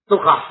ဒု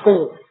က္ခကို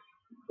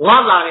ဝါ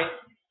သာတယ်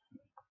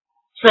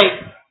စိတ်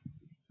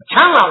ချ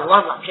မ်းသာဝါ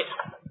သာဖြစ်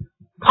တာ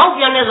ဖောက်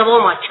ပြန်တဲ့သဘော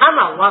မှာချမ်း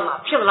သာဝါသာ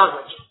ဖြစ်လာ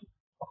ဆိုချင်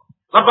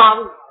မပါ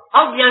ဘူး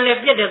ဖောက်ပြန်တဲ့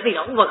ပြည့်တဲ့သိ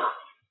တာဥပက္ခ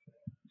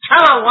ချ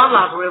မ်းသာဝါ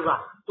သာဆိုရဲက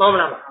တော့မ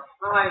လားမှန်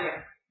ပါဗျာ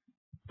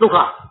ဒုက္ခ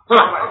ဟုတ်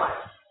လား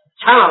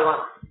ချမ်းသာဝါ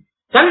သာ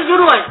ဒါပေမဲ့ကျ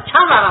တို့ကချ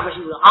မ်းသာတာမ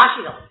ရှိဘူးအား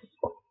ရှိတာ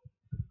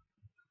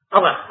ဟု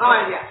တ်ကဲ့မှန်ပါ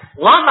ဗျာ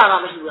ဝါသာတာ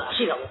မရှိဘူးအား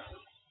ရှိတာပေါ့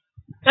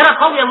အဲ့ဒါ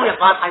ဖောက်ပြန်မှုနဲ့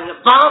ဘာဆိုင်လဲ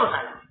ဘာမှမ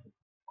ဆိုင်ဘူး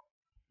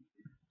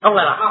ဟုတ်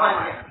ကဲ့လားမှန်ပါ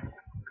ဗျာ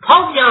ဖော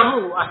က်ပြန်မှု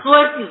အစွဲ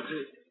ပြု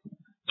ပြီး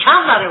ချ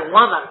မ်းသာတဲ့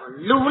ဝါသာကို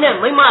လူနဲ့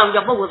မိမအောင်ကြ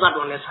ပုဂ္ဂိုလ်သတ္တ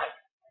ဝါနဲ့ဆိုင်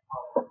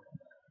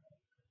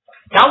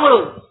ဒါမို့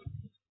လို့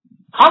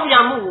ဖောက်ပြ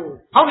န်မှု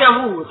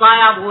ကိုသာ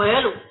ယာပွဲ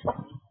လို့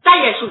တို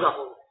က်ရိုက်ရှုတာ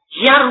ပေါ့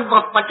ယာရူပ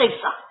ပဋိစ္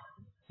စ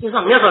ဒီက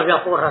မြတ်စွာဘု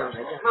ရားဟောထားတယ်မှ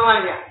န်ပါ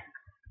ဗျာ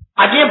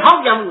အပြင်ဖောက်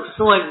ပြန်မှု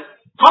စွဲ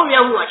ဖောက်ပြ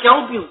န်မှုအကြော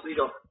င်းပြုပြီး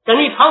တော့ဒီ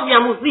နေ့ဖောက်ပြ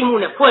န်မှုသိမှု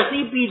နဲ့ဖွဲ့စ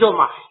ည်းပြီးတော့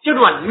မှကျွတ်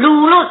တော့လူ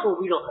လို့ဆို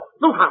ပြီးတော့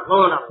ဒုက္ခ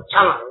သောနာကိုချ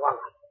မ်းသာဝါ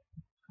သာ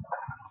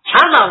ချ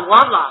မ်းသာဝါ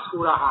သာ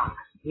ဆိုတာဟာ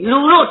လူ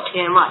လို့ထ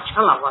င်မှချ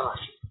မ်းသာဝါသာ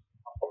ရှိ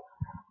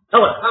ဟု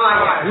တ်လားမှန်ပါ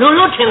ဗျာလူ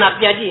လို့ထင်တာ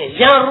ပြန်ကြည့်ရင်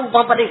ယာရူပ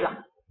ပဋိစ္စ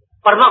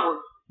ပရမတ်ကို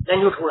လက်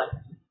ညှိုးထိုးလိုက်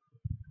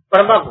ပ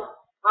ရမတ်ကို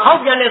ဖောက်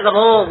ပြန်တဲ့သ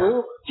ဘောကို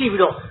ကြည့်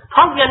ပြီးတော့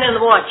ဖောက်ပြန်တဲ့သ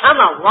ဘောကချမ်း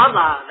သာဝါ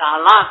သာဒါ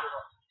လား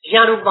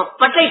ယာရူပ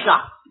ပဋိစ္စဒါ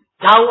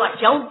ကိုအ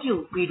ကြောင်းပြု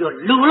ပြီးတော့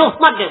လူလို့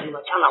မှတ်တယ်ဒီ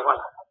မှာချမ်းသာဝါ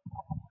သာ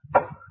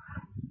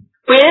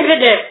ပင်ဖြစ်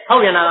တဲ့ဖော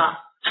က်ပြန်တာက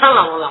ချမ်း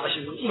သာဝါသာမရှိ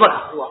ဘူးဥပက္ခ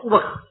ဟိုကဥပ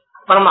က္ခ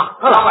ပရမတ်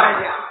ဟုတ်လားပါ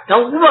ဗျာဒါ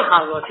ဥပက္ခ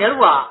ဆိုတော့ဆရာ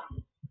တို့က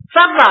စ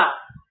က်က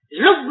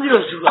လုတ်ပြီး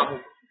တော့ယူတာ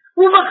ပေါ့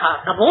ဥပက္ခ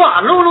သဘောက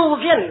အလုံးလုံး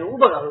ဖြစ်နေဥ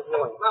ပက္ခလို့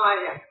ပြောတယ်မှန်ပါ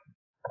ဗျာ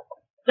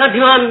ဒါဒီ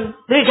မှာ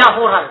သိချ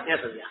ဟောထားတယ်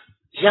ဆိုဗျာ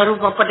ယာရူ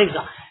ပပဋိစ္စ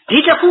ဒီ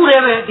တစ်ခုတ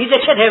ည်းပဲဒီတ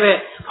စ်ချက်တည်းပဲ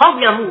ဖောက်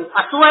ပြန်မှု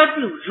အစွဲ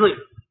ပြု၍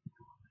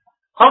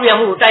ဖောက်ပြန်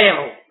မှုကိုတိုက်ရမ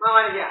ဟုတ်မှန်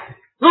ပါဗျာ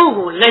သူ့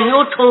ကိုလက်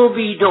ညှိုးထိုး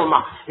ပြီးတော့မှ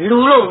လူ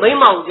လို့မိ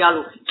မအောင်ကြား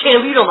လို့ထင်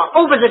ပြီးတော့မှဥ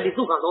ပ္ပဇ္ဇတိ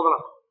သုခသောမ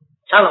လား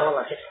ချမ်းသာ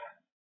ဝါဖြစ်တယ်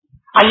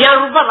အယာ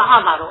ရူပသအာ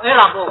သာတော့အဲ့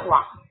ဒါပေါ့ကွာ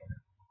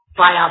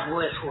ပါရ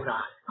ပွဲဆိုတာ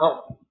ဟု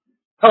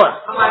တ်လား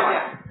မှန်ပါ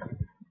ဗျာ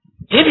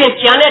ဒီပြင်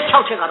ကြံတဲ့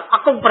6ချက်ကတော့အ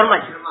ကုန်ပရမ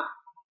တ်ကြီးမှာ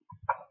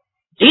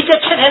ဒီတစ်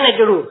ချက်တည်းနဲ့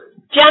ကျလို့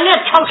ကြံတဲ့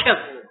6ချက်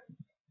ကို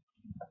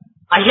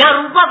အယာ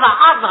ရူပသ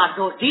အာသာ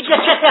တော့ဒီတ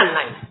စ်ချက်ဆက်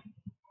နိုင်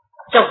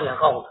ကြောက်ရ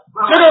ကောင်း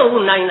ကျတော့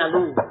ဟိုနိုင်လာ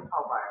လို့ဟု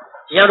တ်ပါ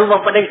ယာရူပ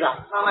ပဋိစ္စ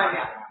မှန်ပါ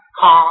ဗျာ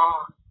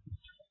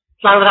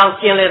ဟာသံဃာ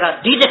ကျင်လဲတာ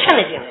ဒီတစ်ချက်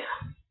နဲ့ကျင်လဲတာ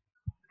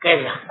ကဲ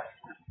ဗျာ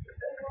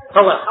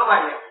ဟုတ်ပါဟုတ်ပါ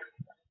ဗျာ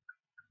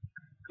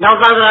နောက်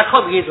သံဃာထွ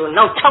က်ပြီးဆို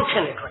နောက်6ချ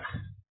က်နဲ့ထွက်တာ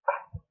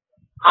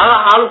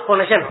အားလုံး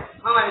9ချက်တော့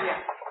မှန်ပါဗျာ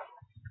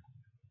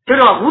ကျ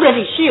တော့ဘူးတ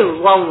ည်းရှေ့ကို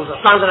ဝေါင်းလို့ဆို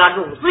သံဃာ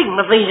တို့သိမ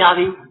သိကြ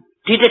သေး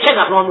ဒီတစ်ချက်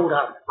ကလွှမ်းမှု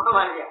တာမှန်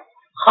ပါဗျာ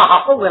ဟာ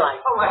ဟုတ်ကဲ့လား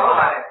ဟုတ်ပါဟုတ်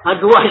ပါအ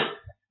တူ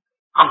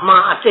အမှ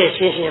န်အသက်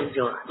ရှင်းရှင်း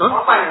ပြောတာနော်ဟု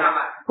တ်ပါဗျာ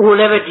ကို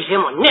လည်းပဲဒီထဲ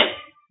မှာနဲ့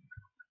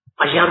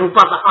အရာရူပ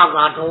သအာ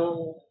သာတော့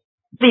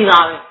သိတာ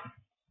ပဲ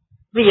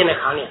သိရင်လည်း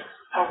ခံရ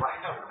ဟုတ်ပါ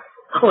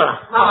ဟုတ်လား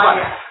မှန်ပါ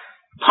ဗျာ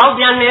ဖောက်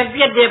ပြန်နေ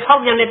ပြက်တယ်ဖော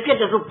က်ပြန်နေပြက်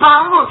တယ်ဆိုဘာ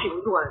မှမဖြစ်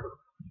ဘူးသူက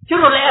ကျ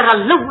တော့လည်းအဲ့ဒါ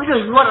လုတ်ပြီး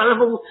တော့ယူရတာလည်း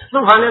မဟုတ်ဘူး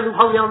သူ့ဟာနဲ့သူ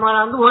ဖောက်ပြန်มา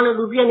လားသူ့ဟာနဲ့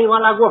သူပြက်နေပါ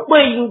လားကိုပဲ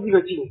ယူပြီး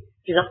တော့ကြည့်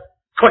ဒီက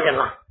ထွက်တယ်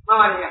လားမှန်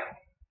ပါဗျာ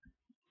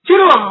ကျ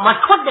တော့မ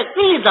ထွက်တဲ့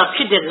သိတာဖြ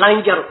စ်တဲ့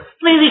line ကြတော့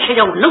သိသိချေ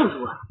ချောင်းလုံ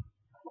ယူတာ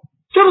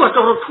ကျတော့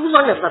တော်တော်ထူးဆ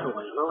န်းတဲ့သတ်တော်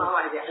ပါနော်မှန်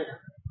ပါဗျာ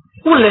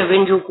ကိုလည်းဝ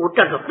င်ကြကိုတ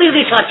က်တော့သိ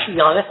သိချချီ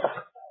ရလဲ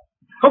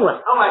ဟုတ်လား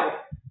ဟုတ်ပါဗျာ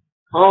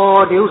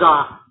ဟောဒီဥစ္စာ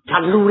ဒါ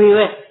လူတွေ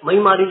ပဲမိ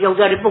န်းမတွေယော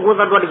က်ျားတွေပုဂ္ဂိုလ်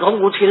သတ္တဝါတွေခေါင်း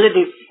ကိုခြေလက်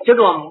တွေကျ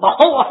တော့မ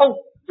ဟုတ်အဟုတ်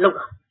လောက်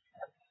တာ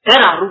အဲ့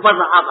ဒါရူပ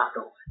သအာသာ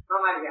တော့မှ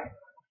န်ပါဗျာ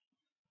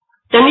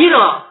တနည်း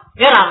တော့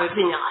အဲ့ဒါပဲပ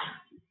ညာအား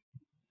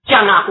ကျ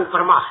န်တာကိုပ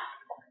ရမ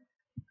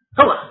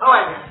ဟုတ်ပါဟုတ်ပါ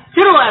ဗျာကျ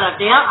တော့အဲ့ဒါ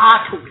တရားအား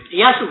ထုတ်တ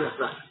ရားရှုတယ်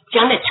ဆိုတာကျ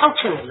န်တဲ့6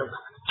ချက်နဲ့လောက်တာ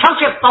6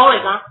ချက်ပေါင်းလို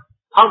က်က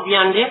ဟောက်ပြ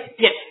န်တယ်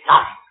ပြက်တာ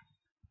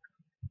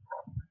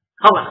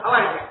ဟုတ်ပါဟုတ်ပါ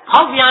ဗျာ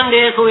ဟောက်ပြန်တ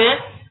ယ်ဆိုရင်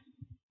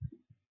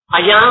အ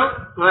ယံ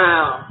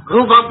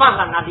ရူပပသ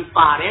နာတိ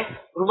ပါတယ်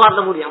ရူပသ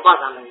မုဒယပ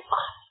သနာတိပါ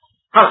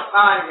ဟုတ်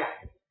ပါဗျာ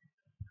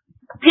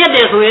ပြည့်တ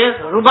ယ်ဆိုရင်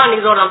ရူပနိ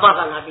ရောဓပသ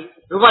နာတိ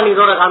ရူပနိ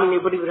ရောဓဂ ामिनी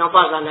ပฏิပဒံပ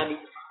သနာတိ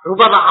ရူ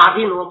ပသအာ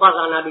တိနောပသ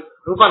နာတိ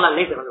ရူပသ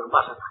နိကရဏပ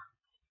သနာ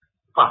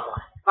ပါပါ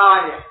ပါ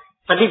ဗျာ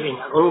ပฏิပ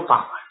ညာကိုပါ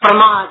ပရ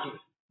မကြီး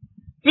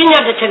ပညာ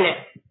တစ်ချက်နဲ့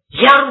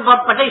ယာရူပ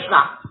ပဋိစ္စ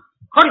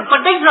ဟောဒီပ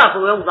ဋိစ္စ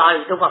ဆိုရင်ဥသာ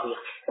ဒုက္ခပြ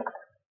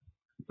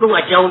သူ့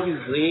အကြောင်းပြု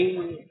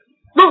၍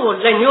သူ့ကို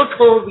လက်ညှိုး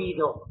ထိုးပြီး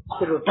တော့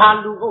သူတို့ဒါ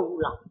လူဟုတ်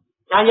ဘူးလား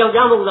ဒါယော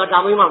က်ျားမဟုတ်လားဒါ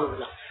မိန်းမမဟုတ်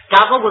လား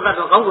ဒါပုဂ္ဂိုလ်သတ္တ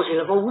ဝါကောင်းကိုရှိ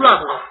တယ်မဟုတ်ဘူးလား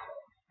ဆိုတော့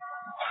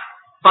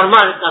ပရမ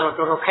တ်ကတော့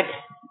တော်တော်ခက်တ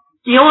ယ်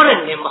ပြောတဲ့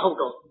နေမဟုတ်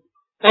တော့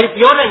အဲဒီ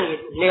ပြောတဲ့နေ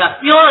က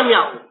ပြောရ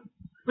မြောက်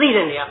သိ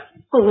တဲ့နေက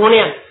ကိုယ်ကိုယ်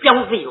နဲ့ပြော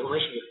င်းသိလို့မ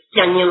ရှိဘူးပြ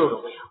န်ညင်းလို့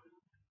တော့မရ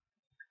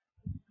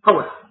ဟုတ်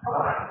လား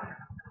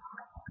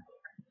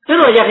သူ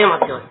တို့ရက်ထဲမှာ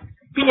ပြော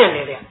ပြည့်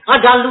နေတယ်ဟာ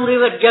ဒါလူတွေ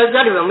ပဲကြောက်ကြ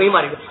တယ်ပဲမိမ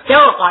တွေကျော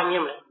င်းပါည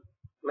င်းမလဲ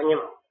မညင်း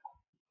ပါ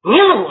ည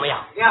င်းလို့မရ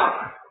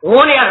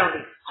ဝိုးနေရတော့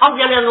ဟောက်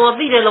ပြန်တဲ့လော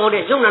သိတဲ့လော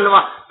တဲ့ရုပ်နဲ့လော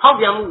ဟောက်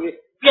ပြန်မှုကြီး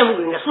ပြက်မှု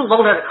တွေနဲ့စုပေါ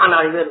င်းတဲ့ခန္ဓာ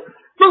တွေပဲ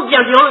သူ့ပြ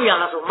န်ပြောလို့ရ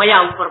လားဆိုမရ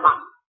ဘူးပရမ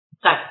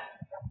စိုက်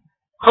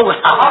ဟုတ်ကဲ့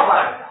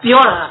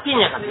ပြောတာပြ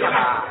ညတ်ကပြော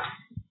တာ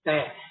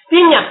ပြ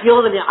ညတ်ပြော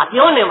တဲ့ကအ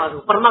ပြောနေမှာ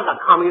ဆိုပရမတ်က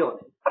ခံမရော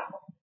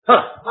ဟုတ်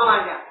လားမှန်ပါ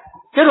ဗျာ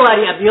ကျတို့က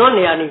ဒီအပြော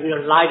နေရနေပြီး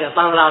တော့လာတဲ့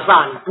သံဃာစ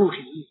နေပု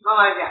ရှိမှန်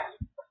ပါဗျာ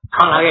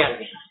ခံလာခဲ့ရ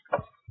တ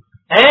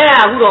ယ်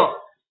အခုတော့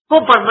ပု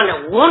ပ္ပမနဲ့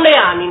ဝန်းလဲ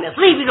အနေနဲ့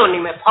သိပြီးတော့နေ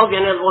မယ်ဖောက်ပြ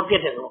န်တဲ့လောပြ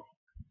က်တဲ့လော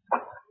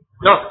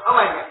နော်ဟုတ်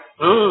ပါဗျာ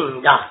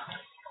ဒါ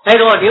အဲ့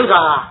တော့ဒီဥစ္စာ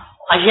က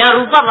အယံ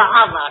ရူပကအ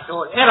သာ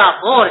တော့အဲ့ဒါ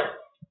ဘောတဲ့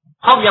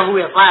ဖောက်ပြန်မှု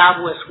ရဲ့ဘာအား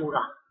ကိုဆို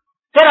တာ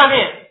အဲ့ဒါ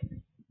နဲ့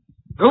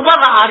ရူပ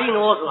ကအာရိ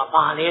နောဆိုတာ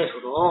ဘာလဲ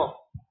ဆိုတော့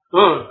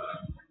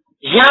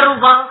ယံရူ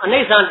ပအနိ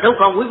စ္စဒုက္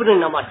ခဝိပရိ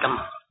နာမဓမ္မ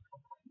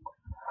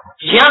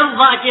ယံရူ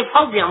ပအကျ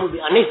ဖောက်ပြန်မှုဒီ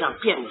အနိစ္စ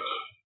ပြက်နေတ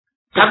ယ်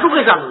ဒါဒုက္ခ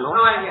စလို့နော်ဟု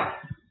တ်ပါဗျာ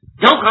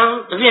ဒုက္ခ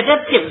တပြည့်တ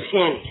ည်းပြက်ရှ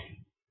င်းနေ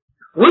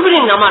ဝိပရိ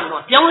နာမ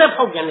တော့ပြောင်းလဲ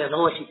ဖောက်ပြန်တဲ့သ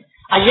ဘောရှိ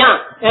အယံ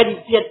အဲ့ဒီ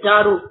ပြက်တာ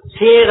တို့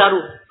ဆေးတာ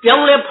တို့ပြော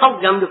င်းလဲဖောက်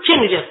ပြန်လို့ဖြစ်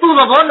နေတဲ့သူ့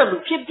သဘောနဲ့သူ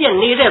ဖြစ်ပြ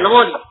နေတဲ့သ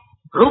ဘောကြီး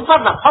ရူပ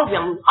ကဖောက်ပြ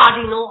န်မှုအာ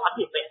ရိနောအ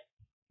ပြစ်ပဲ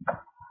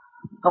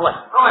ဟုတ်ပါ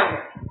ဟုတ်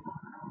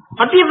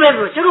ပါအပြစ်ပဲ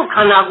ဆိုကျတို့ခ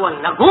န္ဓာကို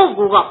ငကို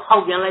ကိုကဖော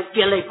က်ပြန်လိုက်ပြ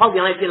က်လိုက်ဖောက်ပြ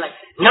န်လိုက်ပြက်လိုက်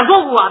ငကို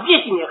ကိုကအပြစ်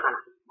ရှိနေခန္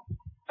ဓာ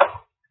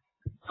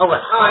ဟုတ်ပါ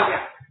ဟုတ်ပါ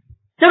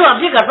ကျတို့အ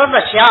ပြစ်ကသတ်သ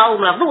တ်ရှားအော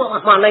င်လားသူ့အ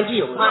မှန်တိုင်းကြ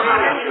ည့်အောင်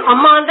အ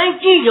မှန်တိုင်း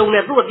ကြည့်ုံ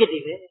နဲ့သူ့အပြစ်တွေ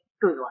ပဲ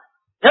တွေ့သွား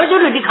တယ်ဒါကျ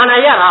တို့ဒီခန္ဓာ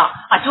ရတာ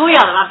အကျိုးရ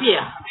တာပြည့်ရ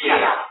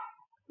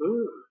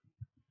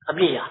အ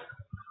ပြည့်ရ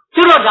ကျ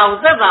တို့တောင်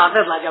သက်သာ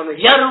ကြောင့်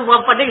ရရူပ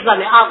ပဋိစ္စ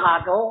နဲ့အာဃာ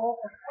တော်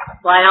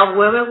ဘာရောက်ဝ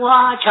ယ်ပဲကွာ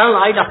ချမ်း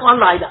လိုက်တာပွား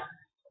လိုက်တာ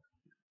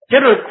ကျ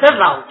တို့သက်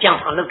သာကိုကြံ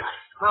ဖန်လုပ်တာ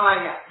မှန်ပါ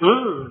ဗျာ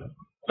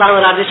သံ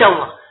ဃာတစ်လျှောက်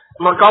မှာ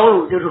မကောင်း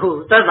လို့ကျတို့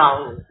သက်သာ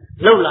ကို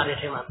လှုပ်လာတဲ့အ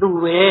ချိန်မှာသူ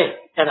ပဲ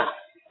အဲ့ဒါ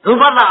ရူ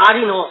ပသအာ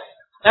ရိနော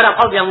အဲ့ဒါ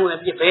ဖောက်ပြန်မှုအ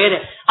ပြစ်ပဲ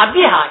တဲ့အပြ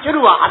စ်ဟာကျ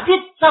တို့ကအပြစ်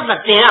သ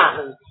တ်တင်ရ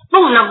လို့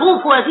သူ့ငကို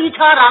ဖွဲ့စည်း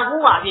ထားတာကို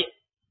ကအပြစ်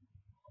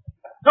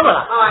ဟုတ်ပါ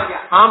လားမှန်ပါဗျာ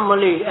အာမ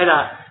လေးအဲ့ဒါ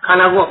ခန္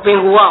ဓာကိုပင်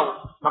ကိုက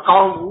မကော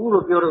င်းဘူး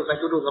လို့ပြောလို့ဆို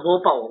ကျတို့သဘော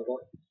ပေါက်အောင်ပေါ့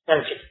အဲ့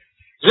ဒါဖြစ်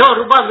ရော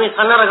ရူပမေသ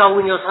န္နရက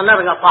ဝိညာဉ်သန္န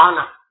ရကပါဏဣ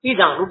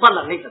ဒံရူပလ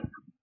နိစ္စ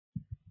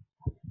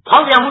ဖော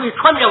က်ပြန်မှုတွေ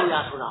ထွက်မြောက်ရ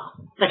ဆိုတာ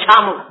တ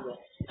ခြားမဟုတ်ဘူး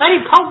အဲ့ဒီ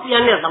ဖောက်ပြ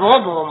န်တဲ့သဘော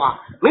ပေါ်မှာ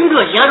မိမိ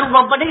တို့ရရူပ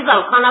ပဋိစ္စ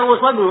ခန္ဓာကို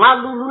ဆွဲပြီးငါ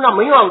လူနာမ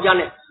င်းအောင်ကြ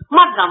နဲ့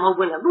မှတ်တာမဟုတ်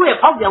ဘူးလေသူ့ရဲ့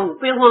ဖောက်ပြန်မှု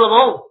ပင်ကိုယ်သ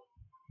ဘော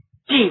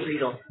ကြည့်ပြီး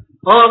တော့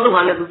ဟောသူ့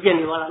ဟာနဲ့သူပြက်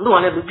နေပါလားသူ့ဟာ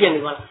နဲ့သူပြက်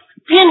နေပါလား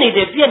ပြက်နေတ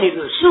ယ်ပြက်နေ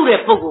လို့ရှုတဲ့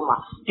ပုဂ္ဂိုလ်မှာ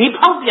ဒီ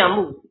ဖောက်ပြန်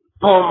မှု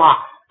ပေါ်မှာ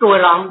တွေ့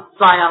လာမှု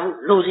စာရမှု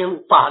လိုချင်မှု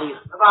ပါလိမ့်မ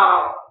ယ်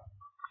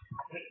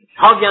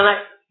ဖောက်ပြန်လို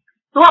က်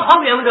သူကဖော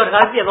က်ပြန်မှုတော့တ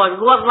ခါပြက်သွားပြီ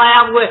သူကစာရ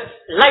မှု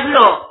လိုက်ပြီး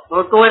တော့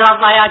တွေ့တာ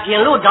စာရခြ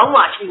င်းလို့တောင်းမှ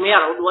အချိန်မရ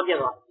တော့သူကပြက်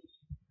သွား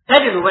အဲ့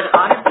ဒီလိုပဲတ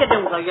ခါပြက်တဲ့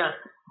ဥစ္စာကြီး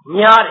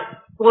များတယ်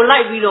ကိုလို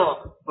က်ပြီးတော့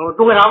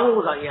တွေ့တာမှုဥ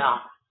စ္စာကြီး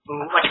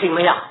အချိန်မ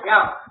ရ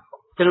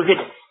ဒီလိုဖြစ်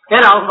တယ်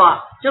အဲ့ဒါဥပမာ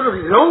ကျတို့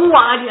လုံးဝ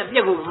အဲ့ဒီအပြ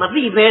က်ကိုမ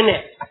သိဘဲနဲ့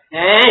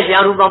ရာ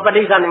ရူပပ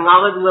ဋိစ္စနဲ့ငါ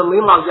ပဲသူပဲမ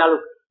င်းမောက်ကြ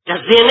လို့ဒ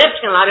ဇင်နဲ့ထ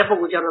င်လာတဲ့ပုဂ္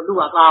ဂိုလ်ကျတော့သူ့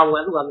ဟာသာဝ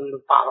ယ်သူ့ဟာမင်း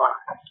လို့ပါသွား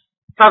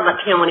တာသတ်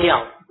ထင်မနေအော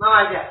င်မှန်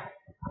ပါဗျ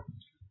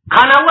ခ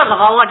န္ဓာကသ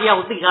ဘာဝတရား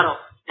ကိုသိထားတော့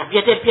ပြ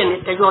က်တဲ့ပြက်နဲ့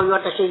တကြော်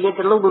တရှိရင်တ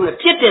လုံးလုံးနဲ့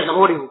ဖြစ်တဲ့သ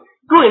ဘောတွေကို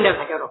တွေ့နေတဲ့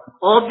ခါကျတော့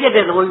ပြက်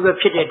တဲ့သဘောကြီးပဲ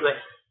ဖြစ်တဲ့အတွက်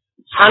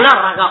ဌာန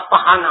ရာကပ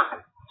ဟာနာ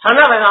ဌာန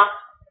ရာက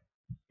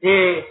ဒီ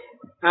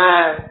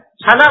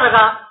ဌာနရာက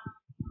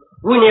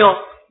ဝိညာဉ်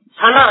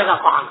ဌာနရာက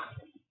ပဟာနာ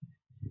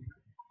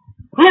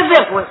နှစ်သ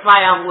က်ပွဲစာ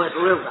ရပွဲ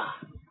ဆိုလို့က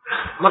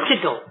မဖြစ်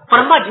တော့ပ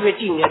ရမတ်ကြီးပဲ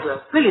ကြည့်နေတဲ့အတွက်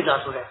ဖိလိတာ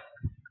ဆိုတဲ့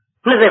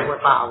နှစ်သက်ပွဲ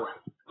ပါအောင်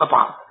မ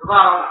ပါ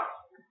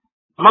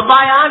မပါ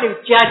ရနဲ့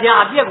ကြာ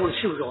အပြက်ကို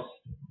ရှုတော့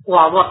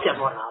ဟွာဘောပြတ်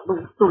သွားတာ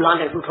သူ့လမ်း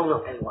နဲ့သူ့ထုံး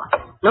တော့တယ်ကွာ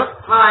နော်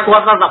ဟွာ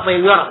သတ်ပင်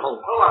ရတာဟုတ်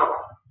ပါ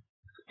ဘူး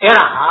အဲ့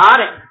ဒါဟာ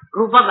တဲ့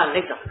ရူပကလ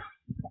က်တာ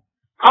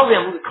ဖောက်ပြ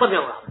န်မှုထွက်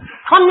ပြောက်တာ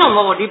ထွက်မြောက်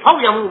တော့ဒီဖောက်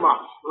ပြန်မှုမှာ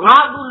ငါ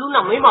သူလူ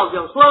နဲ့မိမောက်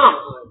ကြောင်စွဲမှာမ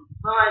စွဲဘူး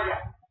မှန်ပါဗျ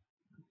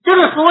ကျ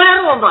တော့စွဲ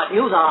တော့မှဒီ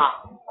ဥစ္စာ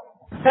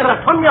အဲ့ဒါ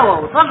ထွက်မြောက်အော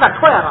င်သတ်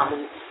ထွက်ရတာမဟု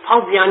တ်ဖော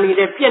က်ပြန်နေ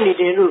တယ်ပြက်နေ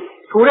တယ်လို့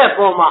ဆိုတဲ့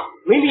ပေါ်မှာ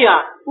မိမိက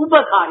ဥပ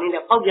က္ခအနေ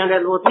နဲ့ဖောက်ပြန်တ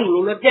ယ်လို့သိနေ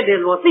မယ်ပြက်တယ်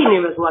လို့သိနေ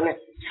မယ်ဆိုတာနဲ့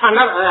ဌာန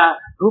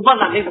ရူပက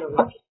လက်တယ်လို့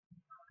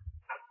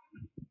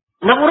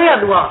နဂရရ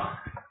သူက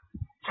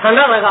ဌာန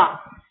ရက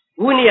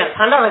ဝိနည်း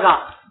ဌာနရက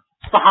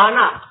ပဟာ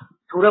နာ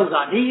ဆိုတော့က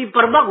ဒီပ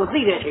ရမတ်ကိုသိ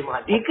တဲ့အချိန်မှာ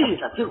ဒီကိစ္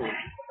စဖြစ်ကုန်တ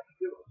ယ်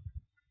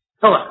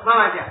ဟုတ်ပါမှန်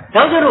ပါဗျာ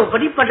ဒါကြတော့ပ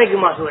ฏิပတ်တက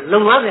မှာဆိုလု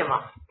ပ်ငန်းစဉ်မှာ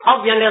ဖောက်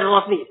ပြန်တဲ့သ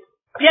ဘောသိ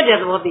ပြက်တဲ့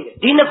သဘောသိတယ်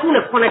ဒီနှစ်ခု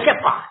နဲ့9ချက်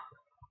ပါ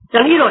တ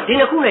နည်းတော့ဒီ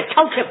နှစ်ခုနဲ့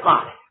6ချက်ပါ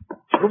တယ်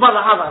ရူပက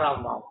အာသာရ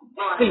မှာ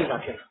ကိစ္စ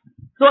ဖြစ်တယ်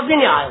သူပြ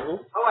င်းနေရတယ်ဟု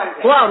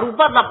တ်ပါဘူး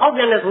ကိုကရူပကဖောက်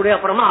ပြန်တယ်ဆိုတဲ့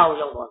ပရမတ်အောင်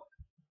ရောက်သွား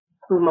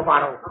သူမပါ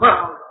တော့ဟုတ်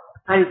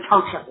အဲဒီ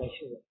6ချက်ပဲ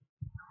ရှိ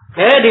တ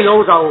ယ်ဒီ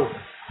လုံးဆောင်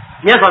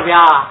မြတ်စွာဘု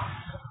ရား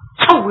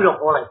ချုပ်ပြီးတော့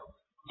ဟောလိုက်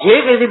ရေ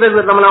ကိတိပဲ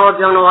သမဏဝ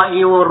ပြောင်းတော့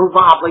အေဝရူပ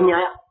အပညာ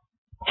ယ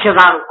ဖြစ်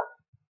သားလို့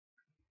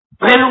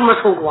ဘယ်လိုမ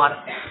ဆုံးသွားတ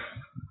ယ်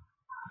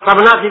သမ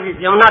ဏဖြစ်ဖြစ်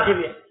ဗျမဏဖြစ်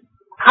ဖြစ်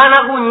ခန္ဓာ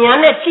ကိုယ်ဉာဏ်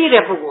နဲ့ကြည့်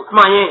တဲ့ပုဂ္ဂိုလ်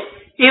မှန်ရင်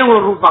အေဝ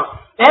ရူပ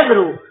အဲ့ဒါ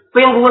လို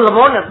pengu the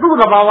bonnet, do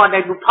the bawa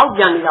that you pop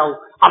Janny out,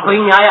 a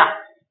Pinya.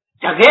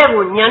 Jagay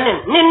Yan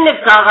and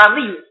Ninnick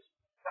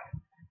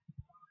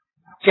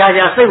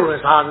Jaja say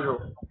was hard.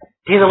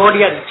 Tis the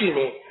body at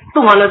Chine.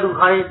 200 to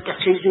high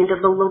chasing the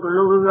low,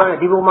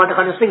 Divo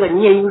Mata sing a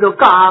near you the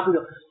car.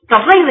 The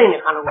same thing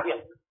in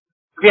Halloween.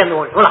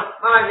 Piano,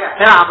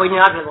 yeah,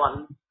 Pinya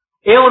one.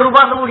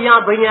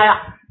 Rubamuya,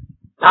 Pinya,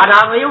 Tada,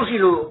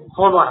 Yusilu,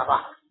 Hobaba.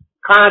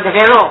 Kana the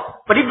hero,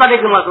 but if I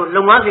come to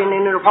Lumazin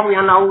in the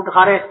Pomian out,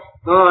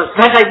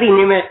 said I didn't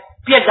name it,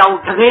 Piet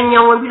out,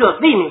 Tagania, one bit of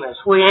Dinimus,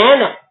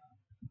 Wayne.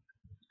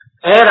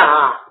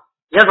 Era,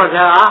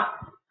 Yavaja,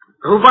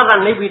 Rubata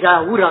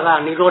Nebida,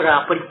 Uraga,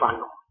 Niroda,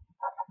 Pripano.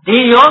 The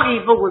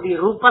yogi book with the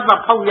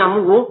Rupata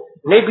Pauyamu,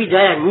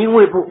 Nebida,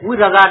 Niwu,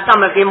 Uraga,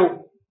 Tamakemu,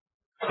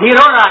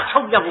 Niroda,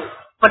 Chokabu,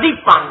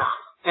 Pripana,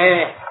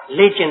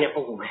 legend of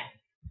Pume.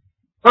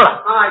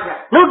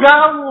 No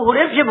doubt who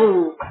lives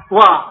you,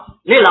 wa,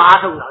 Lila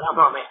Atula,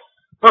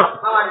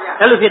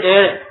 tell you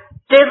there,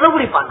 take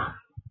nobody pana.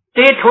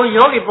 Take to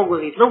yogi book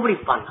with nobody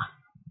pana.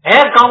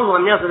 Air count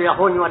on Yasuri, a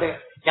whole new day.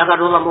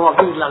 Yagadola more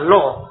Villa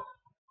law.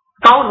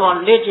 Down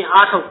on legend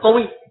art of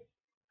Bowie.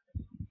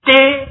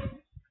 They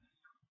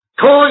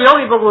told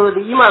Yogi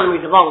the email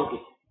with the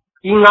bounty.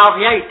 In our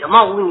yet, the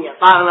mountain,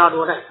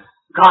 Barnado,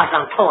 God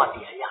and Toa,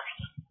 dear Yash.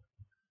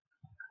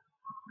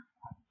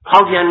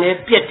 How can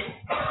they get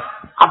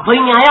a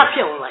bring a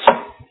happy on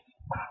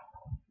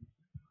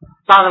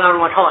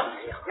Barnado Toa.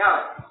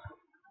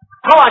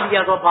 Toa,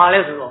 dear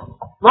Palezo,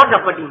 not a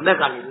pretty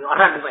mechanism or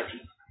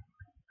randomity.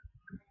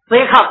 They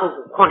have to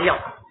continue.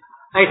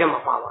 Item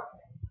of power.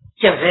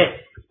 Just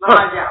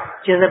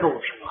the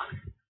bush.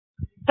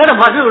 Then a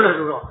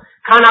Badulo,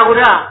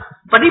 Kanagura,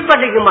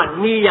 Padipadigama,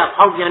 Nia,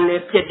 Paujan,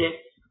 Piete,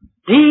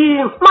 the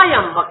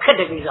Mayam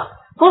Baketagiza,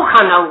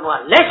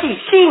 Kokanawa, Lessie,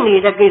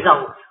 Sini, the Giza,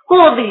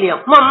 Godia,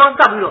 Mamma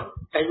Gablo,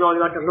 as all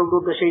you have to look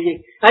at the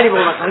city. I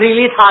was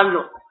really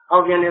Talo,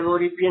 Paujan,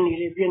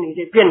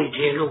 Penny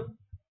Jelo.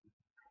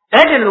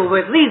 Edelu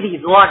with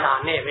Lizzie,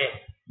 water, neve,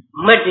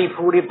 Meti,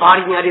 Puri,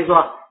 Party,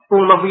 Arizona,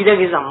 Pumavida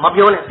is a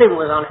Mabion, same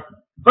was on it.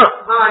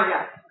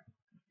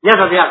 Yes,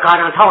 they are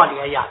Karan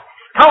Tawadia.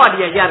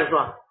 Tawadia is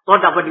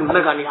not a body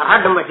megani. I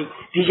had the Mati.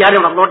 The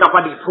Yarim of not a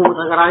body food,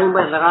 the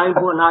Raimba,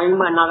 Naraimbo,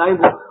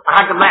 I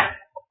had the map.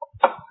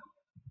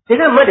 They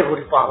are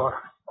medical power.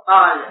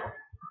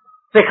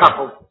 The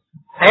couple.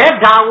 I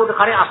had down the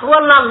Kari as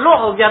well as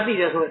law of their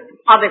leaders with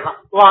Adeka,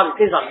 one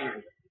is a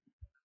leader.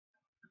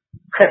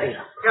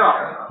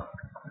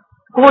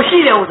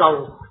 Cosia was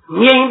out.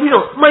 Name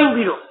below, mine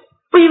below.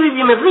 We will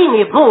be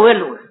me,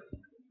 poor.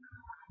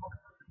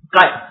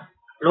 Right,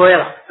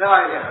 loyal.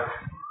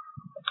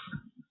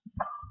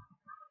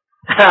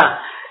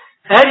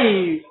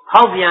 Harry,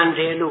 how beyond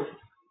the loop?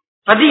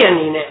 A dear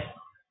Nine,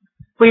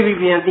 we will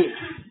be a deep.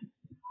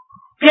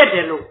 Get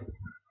the loop.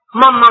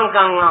 Mamma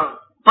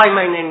by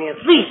my name is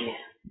Vision.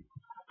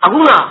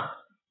 Aguna,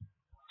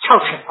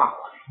 Chelsea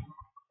Power.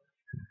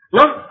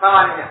 No?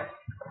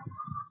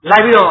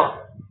 Labio,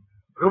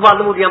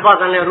 Rubalu,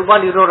 Bazan,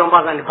 Rubali, Rodan,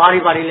 Bazan,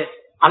 Bari,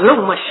 I look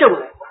my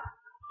shoulder.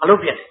 I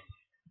look at it.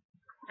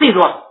 This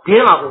was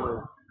dear Mago.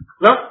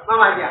 No?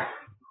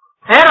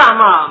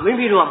 Herama,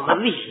 maybe you are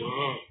Malaysian.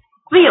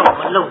 We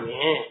are alone.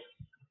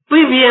 We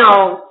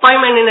will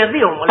find men in a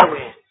deal.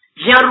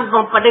 Yaru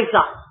from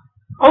Padesa.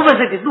 Over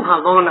the Duha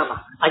Gonava.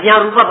 A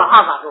Yaru Baba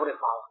Ada or a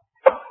power.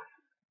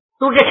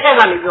 To get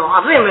heavily,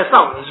 I blame a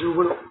song as you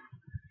will.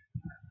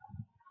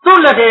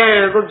 Don't let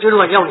her go to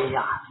a young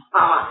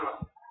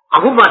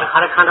Aguba,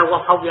 Harakana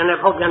was Hobian,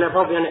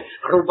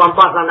 Ruban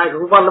Baza like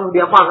Ruban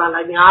Baza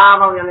like the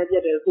Arabian.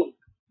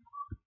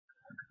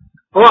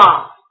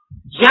 Wow,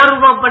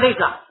 Yaruba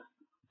Padeka.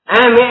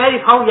 And may I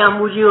how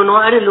Yamuji no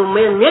Arilu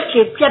make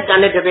it get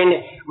done at the Bene.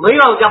 May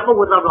you have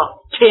with a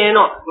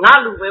Cheno,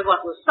 Nalu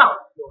was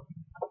south.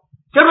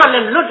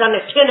 General looked on a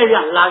Chena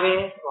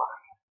Lage.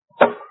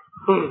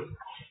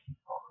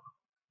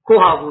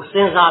 Kohabu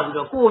sends out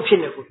the cool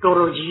Chinaku,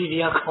 Toro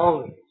Gidia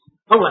Kong.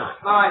 Oh,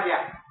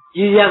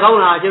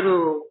 Giagona,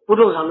 Jeru,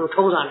 Pudosan,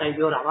 Tosa, and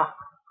Yorava.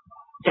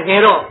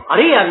 Tegero,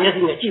 Aria,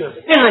 getting a chief,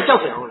 and a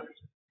chocolate.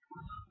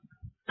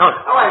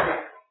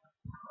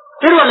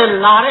 General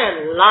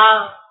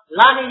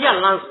Lani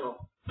Lanso,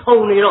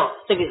 Tony Ross,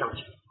 take it out.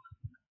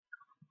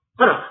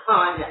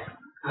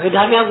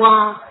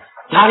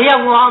 Daria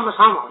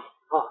Masama.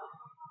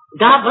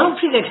 Da don't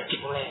feel it.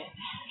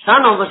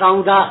 Son of a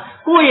Sauda,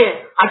 who is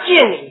a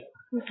Jenny,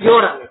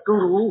 Yoran,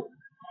 Guru.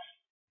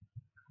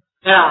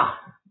 Yeah,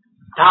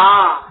 da,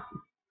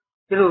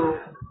 through.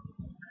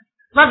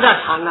 But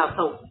that's Hana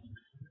so.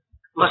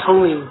 Must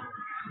home.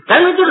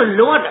 Then we do the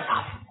lower the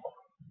top.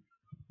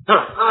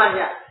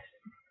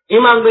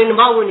 Imam bin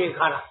Mawuni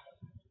Kara.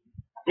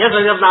 Yes,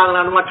 I have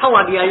done what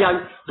Tawadia,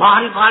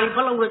 Bari,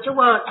 follow the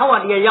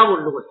Tawadia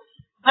Yawu.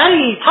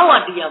 Hey,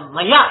 Tawadia,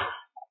 Maya.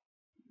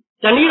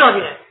 Janiro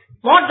here.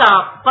 What the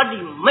buddy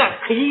Mac,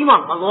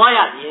 Kima,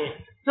 Magoya,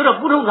 to the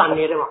Burugan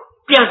near them.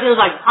 Pierces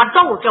like a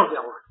dog of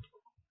you.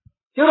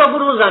 To the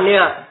Burugan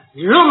near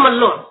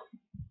Lumalon,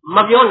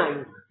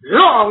 Mabiona,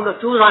 老的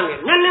就让你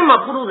那么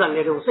不如咱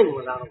那种生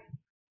活上，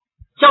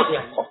叫起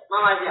来。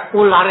妈妈讲，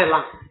我拉的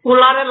拉，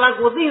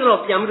我自己了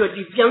变不着，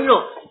变不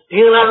着，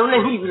听了那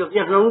你不着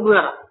变成不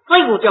了，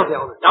再给我叫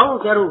掉了，然后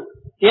假如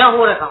这样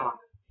我来看嘛，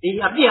你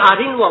啊别阿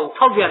丁我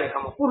吵架来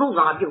看嘛，不如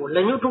咱别我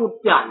人就出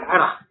变来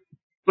了，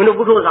我都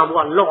不如咱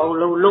我老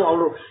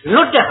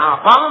这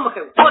行，爸妈没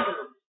开我这种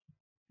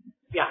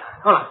变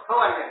好了。好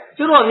啊，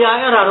就说别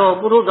人他说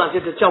不如咱就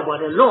是叫过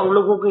来，老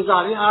我跟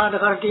啥的啊，这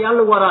个这样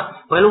的话呢，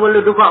完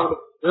了都搞的，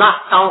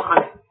拉当我看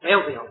的，还要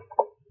不要？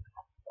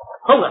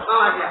好个。妈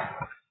妈讲。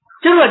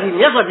这个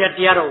你说别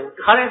这样的，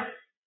看来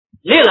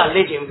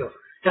来听着，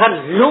这个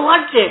罗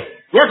这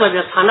你说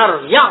别参那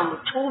种样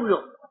抽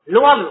着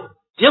罗了，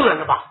这样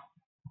的吧？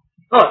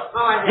哦，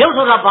有时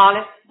候他扒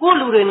嘞，过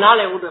路的拿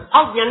来我这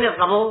旁边的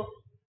什么，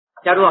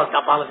假如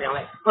他扒了上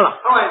来，好了，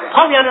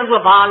旁边的说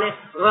扒嘞，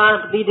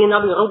弟弟那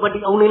边肉不的，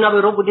欧尼那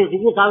边肉不的，这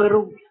个啥边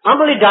肉，俺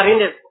们的家人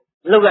的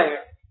那个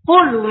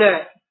过路呢，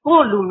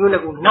那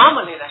个拿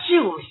么来了，是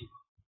不是？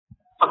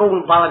啊，我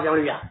们扒了上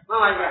来呀。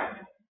妈妈讲。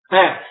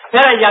哎，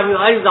原来家里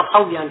还有个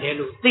旁边的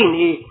路，这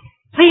里，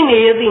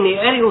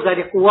哎，有啥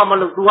的，过马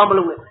路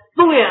的，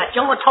东呀，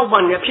讲我超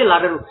半年偏拉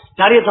的路，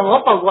家里怎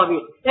么帮过去？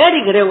哎，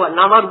这个的我，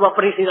哪怕我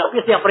不认识了，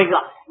别说不认识，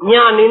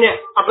娘呢，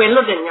啊，别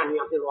老的娘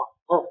对吧？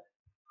哦，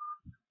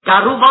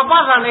假如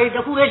把上来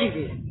这不来去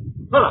的，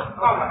是吧？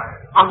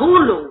啊，公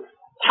路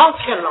超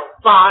开了，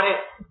把的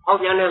旁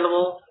边的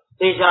路，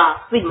等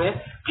下对没？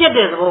别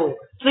的路，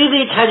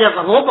谁参加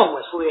怎么帮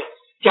我说呀？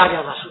家的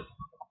说。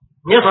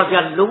你说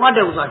这路啊，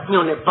都说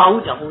用来保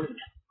着不？路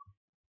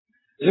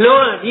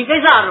你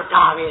干啥都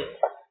打呗？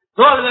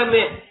做了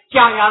没？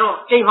家家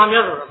咯，这方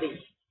面说的对，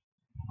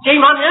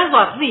这方面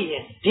说对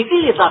的，这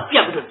个啥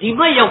别不着，这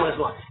边要我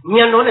说，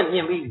面罗的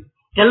面没有，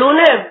这路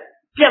呢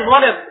别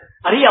多的，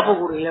啊，也不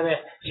顾虑了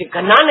呗，是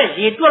跟男的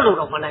一多路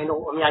都不能弄，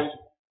我们家一，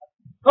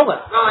好吧？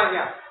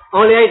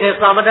我俩一天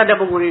三不这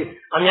不顾虑，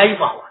我们家一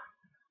包，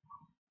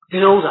这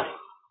是我说的，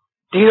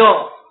这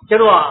个叫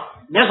做。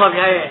你说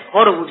别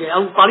好多估计，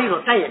我把里头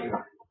带下去了。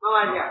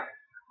妈妈讲，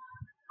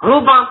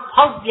我把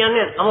旁边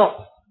的什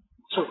么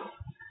送，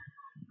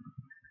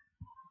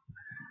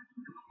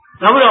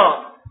那不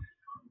了，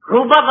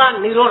我把他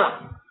你说了，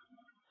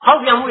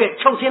旁边我也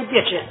抽钱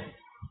别钱，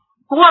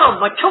我了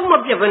我抽么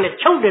别分的，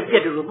抽的别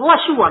的，我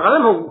修完了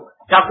么？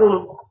然后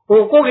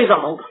我给什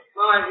么？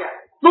妈妈讲，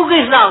不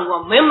给啥我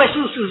没修，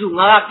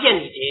我变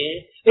你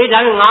的，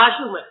但是我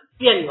修没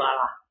变你完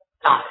了，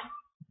咋？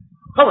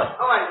好吧，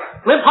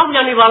没旁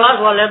边的把拉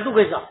出来都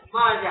给啥？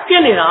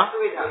变的啥？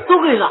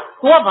都给啥？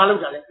我把弄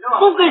下来，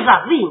都给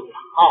啥？对呢，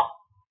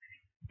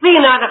对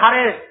呢，这看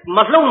来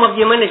没弄没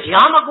别门的，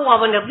家嘛给我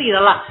问的对的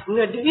了，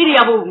那一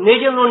点不，你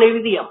就说那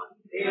个对呀？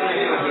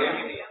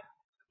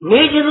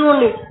你就说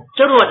你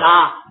这多啥？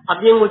啊，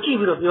别我记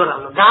不着表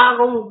了，然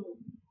后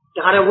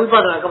这看来我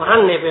把这个他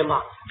那边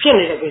嘛，骗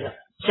你的给啥？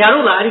下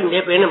路了，你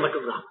那边那么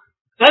多了，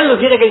但是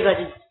别的给啥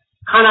去？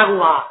看那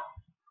个啊，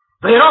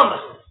不让不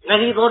是，那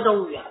里多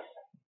周呀。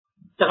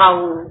这个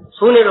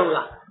孙女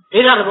了，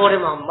这下子我的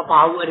嘛没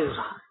把握的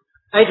啥，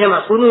而且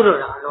嘛孙女了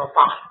那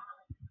把，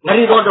那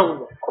里多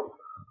重，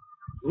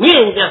你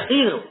人家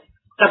谁了？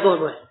这多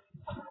多，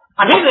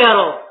啊这个呀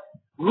咯，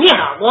你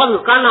哈我是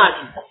干哪去？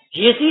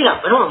这谁了？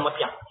不让我们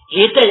讲，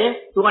这代人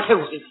都我太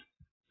不谁，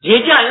这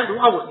家人都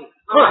我不谁，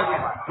是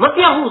吧？没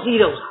变不谁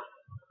了啥，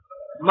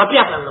没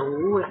变个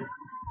路了，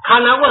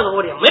看那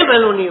我的没变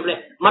路你不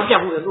嘞？没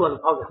变不的路是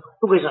跑的，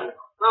都给上的。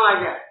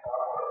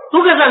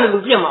都给咱那个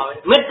变嘛，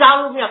没扎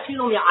路边、皮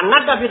路边，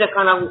那这边的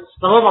看那个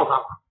怎么办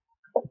法？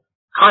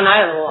看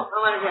那个我，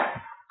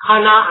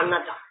看那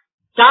那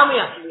扎没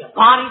呀？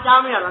巴黎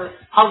扎没呀？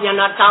旁边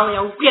那扎没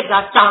呀？别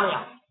的扎没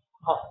呀？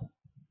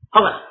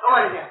好吧。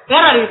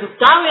在那里都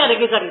扎没呀？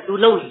给这里都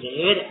漏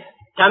里的，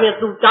咱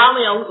们都扎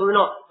没呀？我说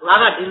喏，那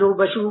个地路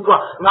不修过，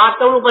那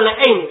道路本来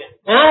矮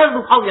的，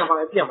都旁边放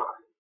来变嘛。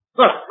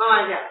是吧？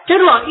这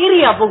种一定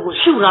要不过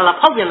修上了，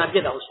旁边那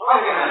别倒是。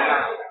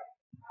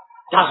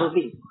加速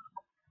对。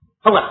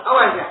好吧，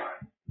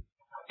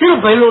这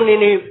个白龙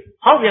的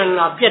旁边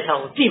那别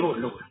头地不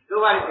路，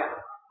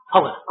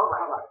好吧，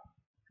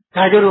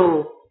那就是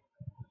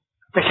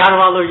在下头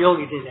话都有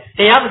一点的，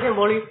这样不行，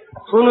玻璃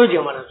孙女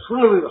讲嘛的，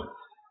孙女吧，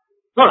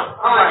好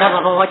了，咱把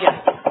方法讲，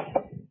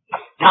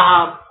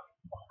他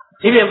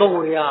这边不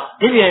顾虑啊，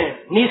这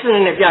边你是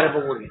人的别的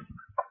不顾虑，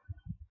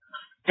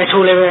这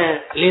出来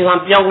呗，脸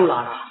上标工来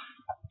了，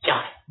讲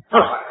好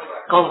了，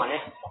搞嘛呢？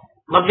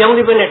没标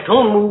的本来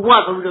从木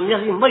瓜头就面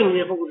是没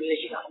人不顾虑的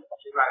去了。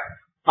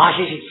巴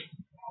西是，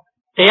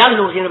这样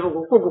路线的不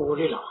过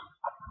的了，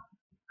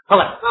好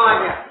吧？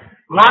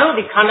马路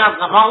的看那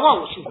个方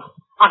往去了，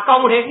啊，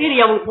高铁一定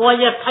要我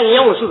也太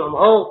阳我去了嘛，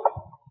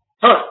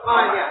好了。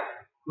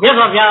你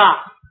说别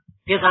啊，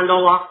第三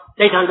周啊，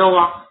第三周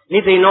啊，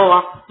你对孬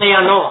啊，这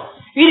样孬啊，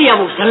一定要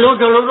整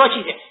路过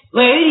去的，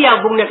为一定要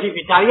不能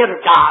皮扎也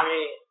是扎的，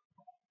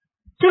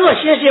这个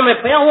学习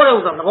们不要我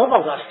了，怎么搞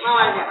的？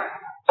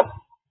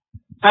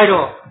还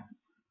有，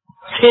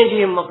天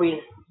气没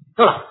回。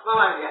好了，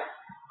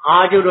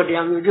啊，就这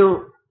两个就，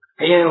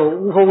哎呀，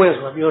无法问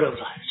说，有点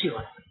啥喜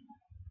欢。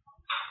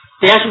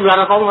这也是让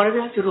他帮我这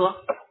边就说，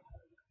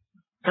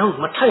然后我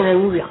们太难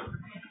无聊，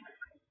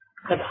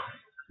可咋？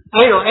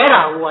哎呦，哎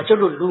啦，我就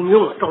是路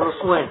用了，找了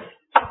所谓的，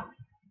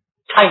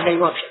太难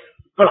个片，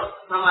好了，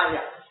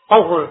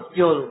包括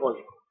就是过的，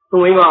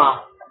因为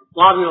嘛，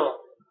我比如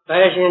大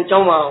家先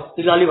讲嘛，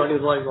你那里边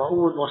多一个，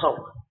多少，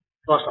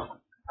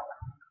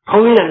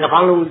同人的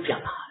帮路讲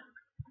啊，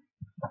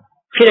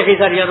现在给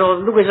大家说，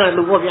如果是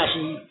路过边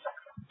西，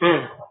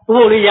我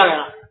理解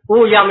了，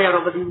我也没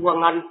有不对，我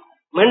按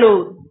门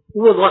路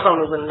我多少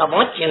路是那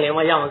帮进来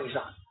嘛，样子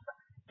啥，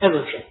那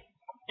个片，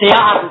这样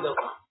阿叔的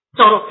话，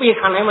照着非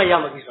看来嘛，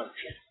样子啥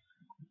片，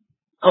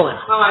好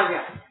吧？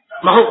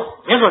然后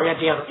别说这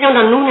样，让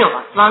他农业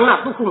吧，咱那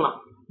不空啊，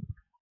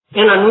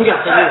让他农业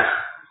这个，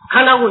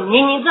看到我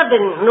年这的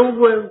农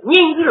户，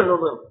年纪的农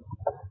户，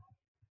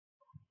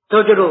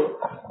就叫做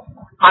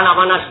阿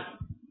那西，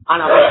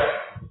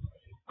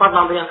把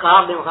咱们家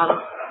干的看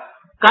了，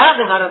干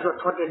的看了就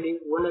拖着里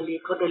问那里，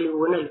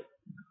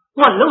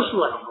我老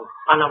说了，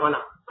阿那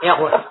不要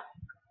活了，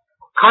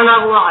看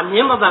到我啊，你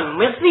们班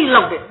没谁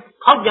老的，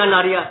好讲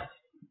那里啊，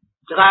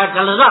这个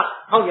了啥，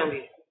好讲的，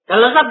这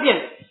了啥变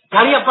的。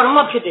家里也不那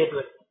么偏的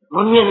对，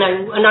没面来，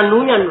那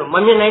农业路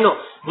没面来路，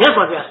你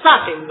说这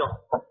啥情况？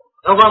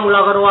老瓜木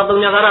那个多，东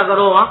家个那个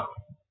多啊，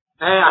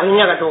俺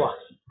家个多啊，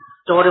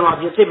做的嘛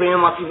比这边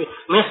嘛比，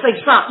没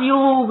谁啥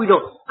有比着，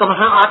干嘛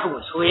上阿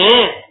土水？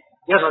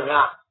你说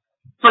这，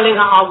不能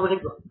看阿土这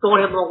个，多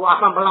的多瓜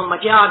上不让没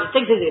家的，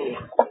这的呢，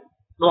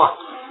多，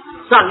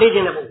啥类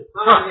型的不？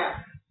啊，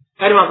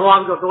这地方多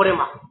比较多的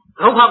嘛，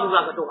老怕不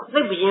那个多，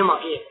这不行嘛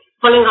比，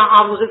不能看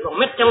阿土这个，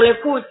没将来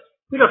过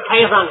比较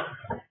台上的。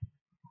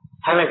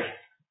台湾的，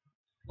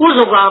我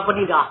说过不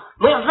对的，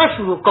没有在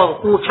输入高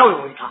股票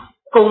用它，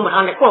高不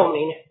上的高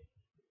没呢，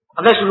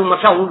在输入嘛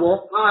票五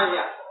波，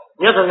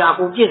你要这样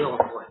股记住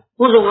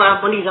我说过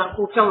不对的，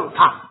股票用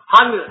它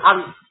没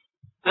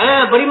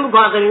有，不你们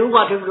管这里有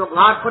管这个，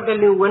俺或者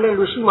留问的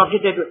留数嘛别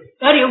在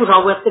这，有啥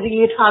我这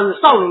里他有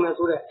少里面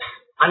说的，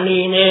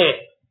你呢，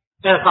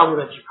这少不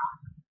了几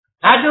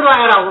个，就说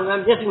了我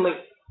们这是没，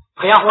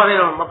不要花那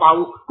种没把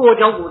握，国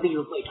家股的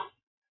有非常。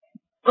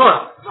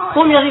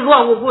后面是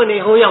我过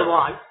年后要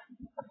我，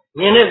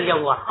年内是要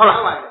我，好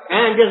了，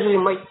这是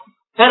没，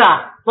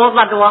了，我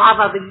把这阿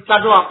爸的把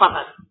这把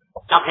他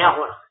打开好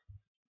了，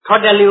拖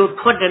着溜，这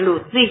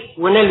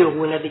问那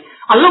的，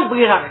啊，路不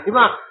给他的，对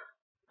吧？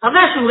他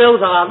在输了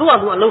啥？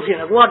多路片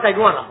了，我再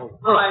讲了，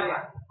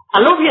啊，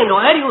路片中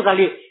还有啥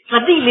哩？这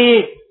地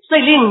里这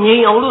里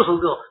你养路手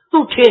着，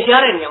都天下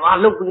来呢，啊，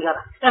路不给他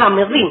的，他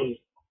没人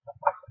呢，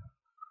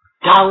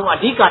然后啊，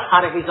这个他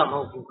的给什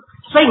么不？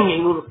谁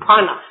人都怕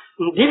了。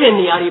这边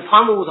你里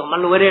怕么子嘛？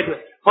路来的，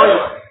好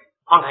了，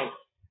放开，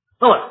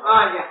好了。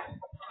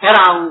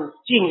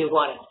进去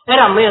过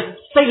来，没有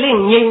谁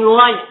领人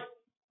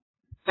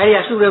来，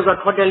呀，输了个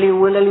拖着溜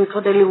问来的，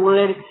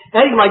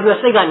嘛就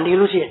谁干的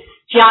路线，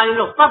家里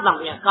头不怎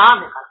么样，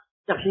干的，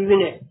这批评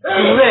呢，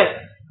因为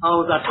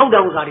这抽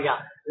掉啥的呀，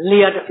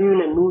连这批评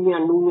呢，农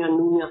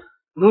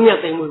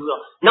业在么子，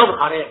那不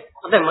他的，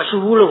在么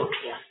输了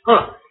天，好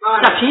了，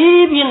这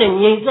批评呢，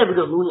你这不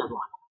就农业嘛？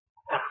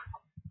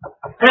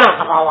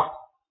他把我，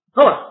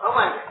好了，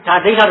这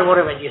这下子我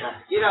这边记上，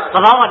他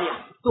把我的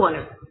做那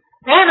个，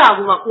那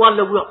个嘛，我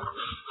路不了，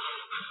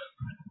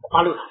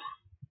把路他，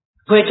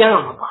不要讲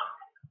那么把，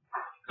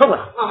好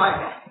了，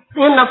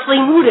那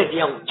分屋的地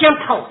方，讲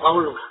套把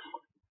路他，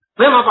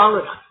不要把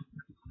路他，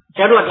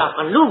假如这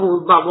把路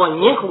过把我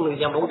眼空的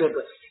讲不对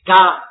对，这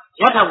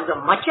也差不多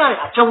没讲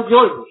呀，招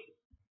标有，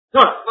是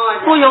吧？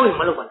不要有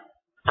没路过，喏，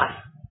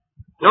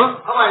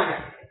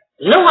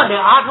路过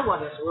的阿头过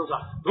的时候说，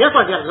你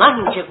说这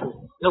蓝结果。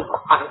路过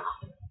阿头，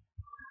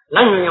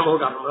蓝人也没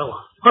找着了，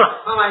好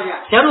了，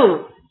假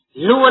如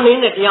年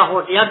的这样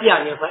好，这样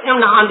变的话，要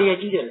那俺也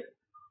记得了，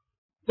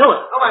对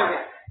吧？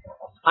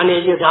俺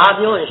也就啥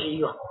表也是一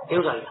个，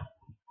有啥呀？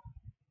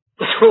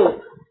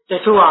这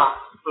时候啊，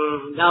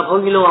然后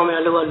一路往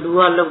面路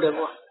的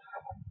过，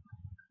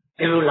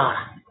一路拉了，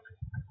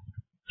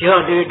只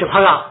要这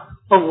怕啊，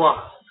不过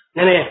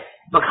那里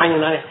不看见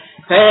那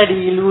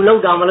里，一路路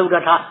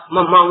着他，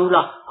忙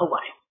了，好过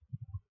来，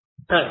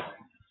对。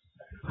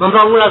我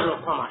把我那时候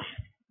放马去，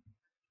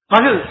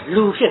把这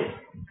路线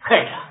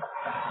开着，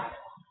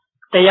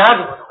在亚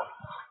洲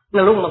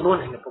那路么多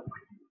人也不管，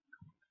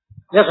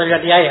要说这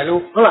底下也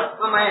路，好了，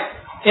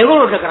这个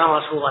路是跟他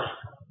们说的，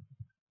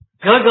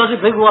表示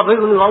北国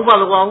你我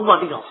把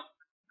地方，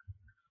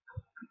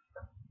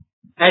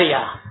哎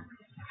呀，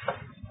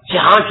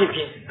假批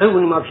评，北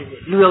国你妈批评，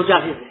路要假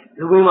批评，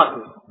路你妈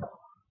批评，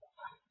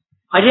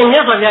而且你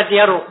说这底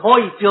下路好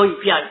一表一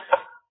变，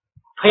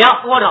他也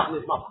好着会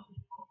嘛。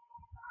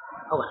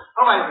好吧，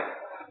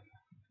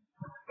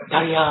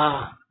哎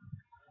呀，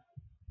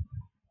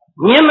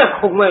你们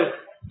空了，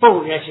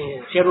不也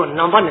行？写着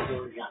能办的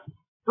就是这样。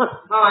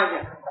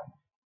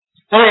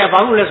也把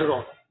我来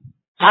说，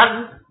他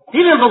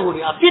这边不顾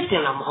的啊，别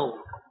点那么好，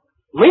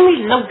没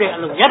老的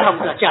路也他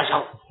不叫介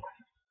绍，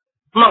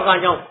马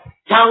干叫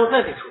交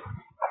代的出，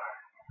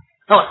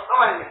好吧？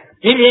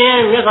这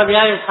边你说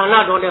别看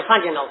那种的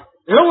3千多，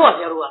路啊，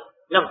别路啊，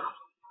路。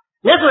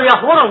那时候要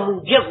活到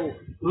目结果，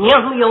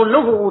年没有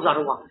老虎啥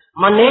的话，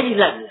没年纪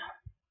来的，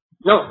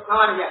喏。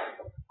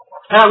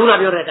哎，我那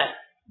边来的，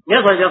那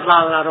时候就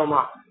啥的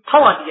嘛，他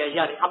话底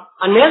下的，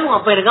那时候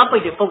背着个背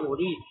的不够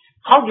的，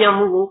好边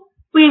木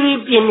背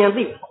边面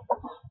的，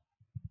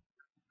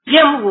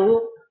边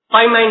木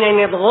白买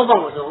那多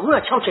帮我说，我要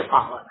抢去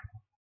八万，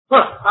是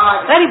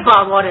吧？那你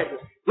八万的，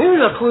没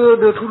有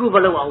出不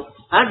了啊，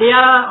啊，这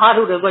样阿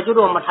头的我就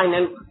说没太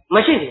难，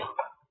没事的。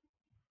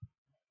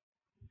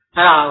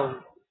哎呀，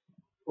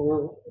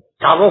我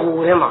找不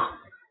回来嘛，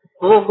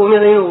我国民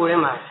人有的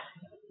嘛，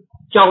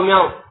教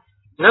苗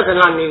那是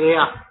那个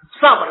呀，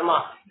啥不的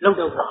嘛，老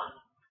多个，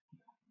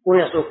我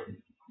也说，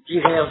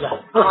几天要是，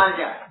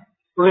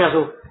我也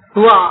说，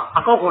都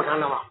高考上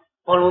了嘛，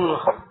我弄嘛，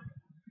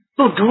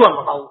都读啊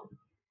嘛高，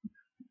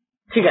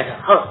这个是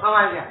好，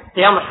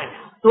这样没太难，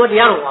多这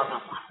样我干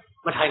嘛，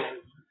没太难，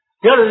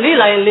要是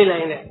来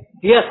呢，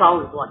也少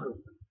多多，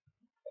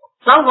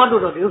少多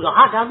多就是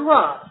哈家多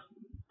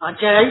啊，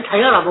这一太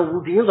阳那么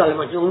无病了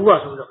嘛，就我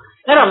说的，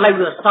那来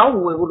个少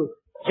我都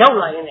要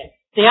来呢，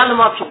这样的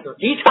嘛拼的，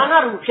一场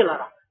那都拼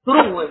了，都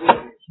是我的，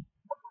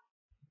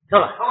是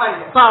吧？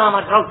啥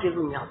嘛找几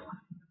种样子，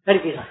那你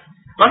给他，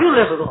我就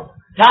来说的，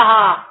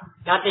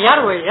这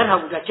样的也他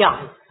不叫讲，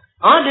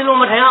这种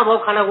嘛太阳我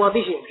看到我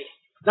的心里，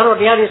那么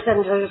这样的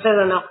生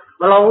呢，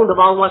我老公都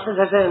把我生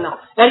呢，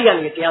那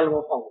样的这样的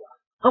我放过，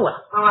好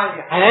吧？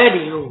的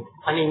哟，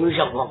你没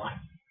想过嘛？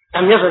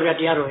咱们说这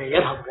样的也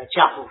他不叫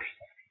讲的。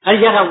而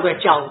且他会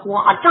教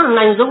我真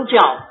难受教，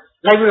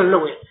来不了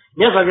路的。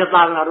你说这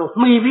咋那种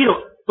没必要，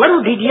我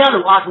都提前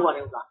都挖出来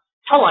的，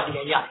超我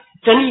这样，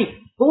真的，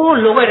我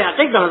路外的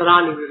这张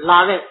哪里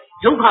拉的，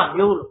就看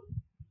有了，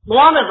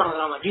我们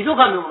张嘛，你就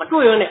看有嘛，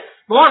主要呢，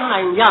我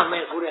南家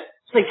买出的，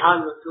谁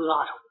看就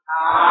拉出。